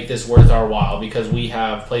to make this worth our while because we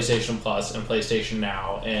have PlayStation Plus and PlayStation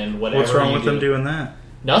Now and whatever. What's wrong with them doing that?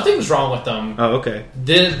 Nothing's wrong with them. Oh, okay.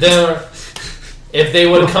 If they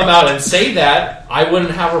would come out and say that, I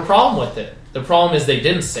wouldn't have a problem with it. The problem is they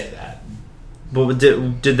didn't say that. But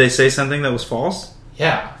did they say something that was false?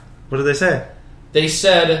 Yeah. What did they say? They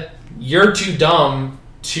said, you're too dumb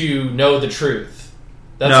to know the truth.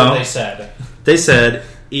 That's what they said. They said,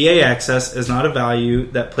 EA Access is not a value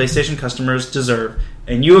that PlayStation customers deserve.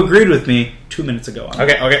 And you agreed with me 2 minutes ago.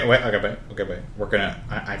 Okay, wait. We're gonna...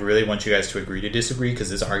 I really want you guys to agree to disagree because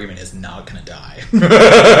this argument is not gonna die.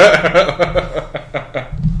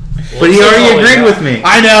 But he already agreed with me.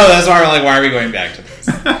 I know, that's why we're like, why are we going back to this?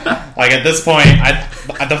 Like, at this point,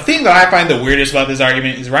 the thing that I find the weirdest about this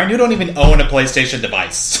argument is, Ryan, you don't even own a PlayStation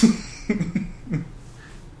device.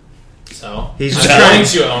 So he's just trying trying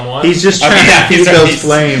to own one. He's just trying to feed those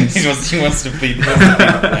flames. He wants to feed those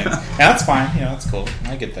flames. And that's fine. That's cool.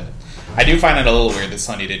 I get that. I do find it a little weird that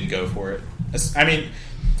Sony didn't go for it. I mean,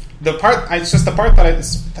 it's just the part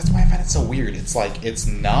that's why I find it so weird. It's like, it's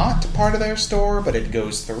not part of their store, but it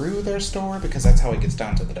goes through their store because that's how it gets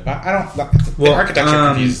down to the device. The architecture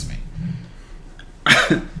confuses me.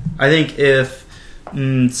 I think if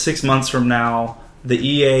 6 months from now, the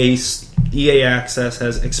EA access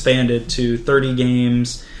has expanded to 30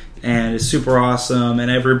 games and is super awesome,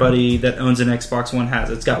 and everybody that owns an Xbox One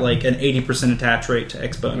has it's got like an 80% attach rate to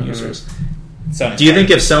Xbone users. Do you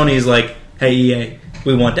think if Sony's like, hey EA,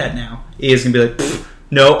 we want that now, EA's gonna be like,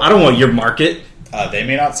 no, I don't want your market? They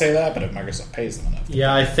may not say that, but if Microsoft pays them enough.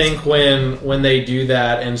 Yeah, I think when they do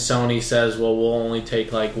that and Sony says, well, we'll only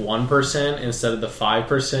take like 1% instead of the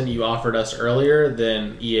 5% you offered us earlier,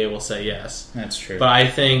 then EA will say yes. That's true. But I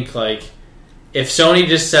think like if Sony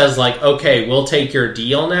just says like, okay, we'll take your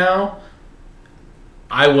deal now,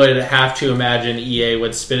 I would have to imagine EA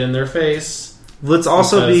would spit in their face. Let's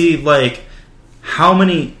also be like, how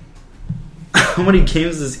many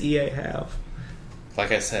games does EA have?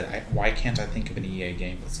 Like I said, why can't I think of an EA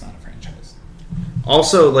game that's not a franchise?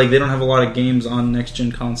 Also, like, they don't have a lot of games on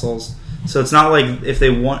next-gen consoles. So it's not like if they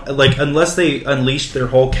want... Like, unless they unleash their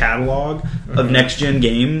whole catalog of next-gen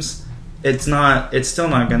games, it's still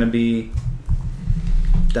not going to be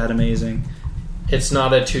that amazing. It's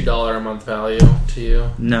not a $2 a month value to you?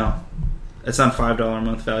 No. It's not $5 a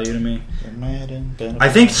month value to me. I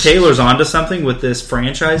think Taylor's onto something with this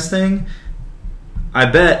franchise thing. I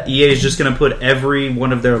bet EA is just going to put every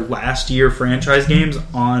one of their last year franchise games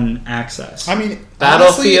on Access. I mean,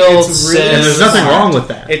 Battlefield, honestly, and there's nothing wrong with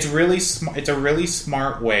that. It's really it's a really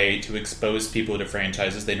smart way to expose people to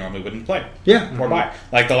franchises they normally wouldn't play. Yeah. Or buy.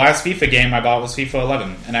 Like the last FIFA game I bought was FIFA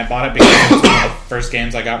 11, and I bought it because it was one of the first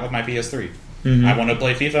games I got with my PS3. I want to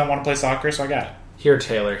play FIFA, I want to play soccer, so I got it. Here,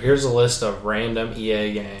 Taylor, here's a list of random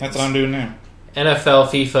EA games. That's what I'm doing now. NFL,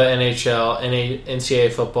 FIFA, NHL,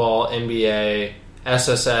 NCAA football, NBA,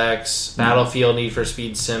 SSX, Battlefield, Need for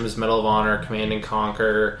Speed, Sims, Medal of Honor, Command &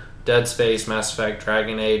 Conquer, Dead Space, Mass Effect,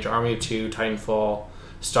 Dragon Age, Army of Two, Titanfall,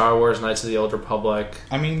 Star Wars, Knights of the Old Republic.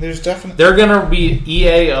 I mean, there's definitely... They're going to be...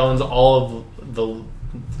 EA owns all of the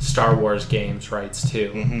Star Wars games rights,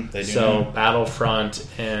 too. They do so now. Battlefront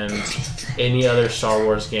and any other Star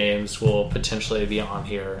Wars games will potentially be on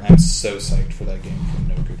here. I'm so psyched for that game for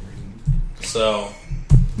no good reason. So...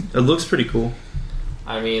 It looks pretty cool.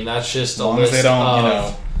 I mean, that's just as long as they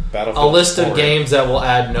don't, Battlefield a list of 4. games that will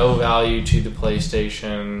add no value to the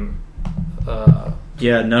PlayStation.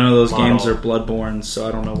 Yeah, none of those model. games are Bloodborne, so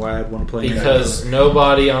I don't know why I'd want to play any of Because those.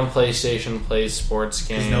 nobody on PlayStation plays sports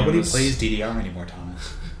games. Because nobody plays DDR anymore,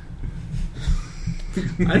 Thomas.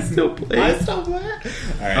 I still play. I still play it.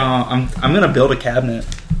 All right. I'm gonna build a cabinet.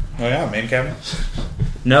 Oh yeah, main cabinet.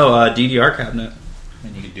 No, DDR cabinet. I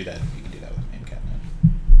mean, you could do that. You can do that with main cabinet.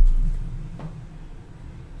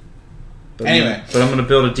 But Anyway. but I'm gonna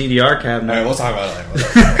build a DDR cabinet. All right, we'll talk about it later.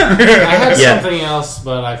 I had Yeah. something else,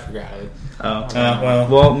 but I forgot it.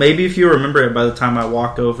 Well, maybe if you remember it by the time I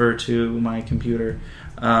walk over to my computer,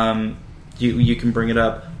 you can bring it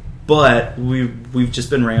up. But we've just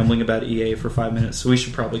been rambling about EA for 5 minutes, so we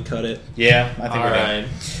should probably cut it. Yeah, I think All we're right.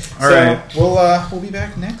 done. We'll be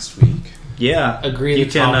back next week. Yeah, Agree you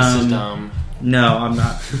that can, Thomas is dumb. No, I'm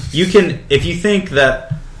not. You can, if you think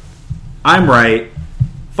that I'm right,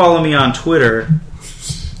 follow me on Twitter.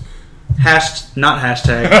 Not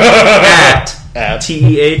hashtag at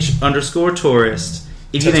TEH_tourist.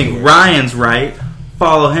 If you think Ryan's right,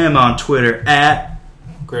 follow him on Twitter at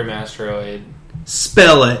Grim Asteroid.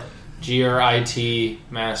 spell it. GRIT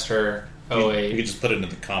Master You 08. could just put it in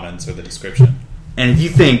the comments or the description. And if you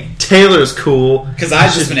think Taylor's cool, Because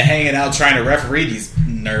I've just been hanging out trying to referee these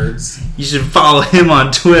nerds. you should follow him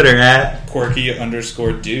on Twitter at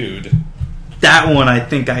Quirky_dude. that one. I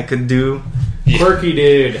think I could do. Yeah. Quirky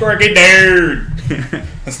dude. Quirky dude.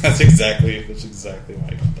 That's exactly why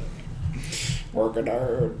I got that name. Quirky dude.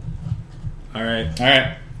 All right. All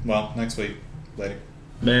right. Well, next week. Later.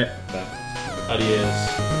 Meh. Bye.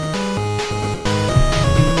 Adios.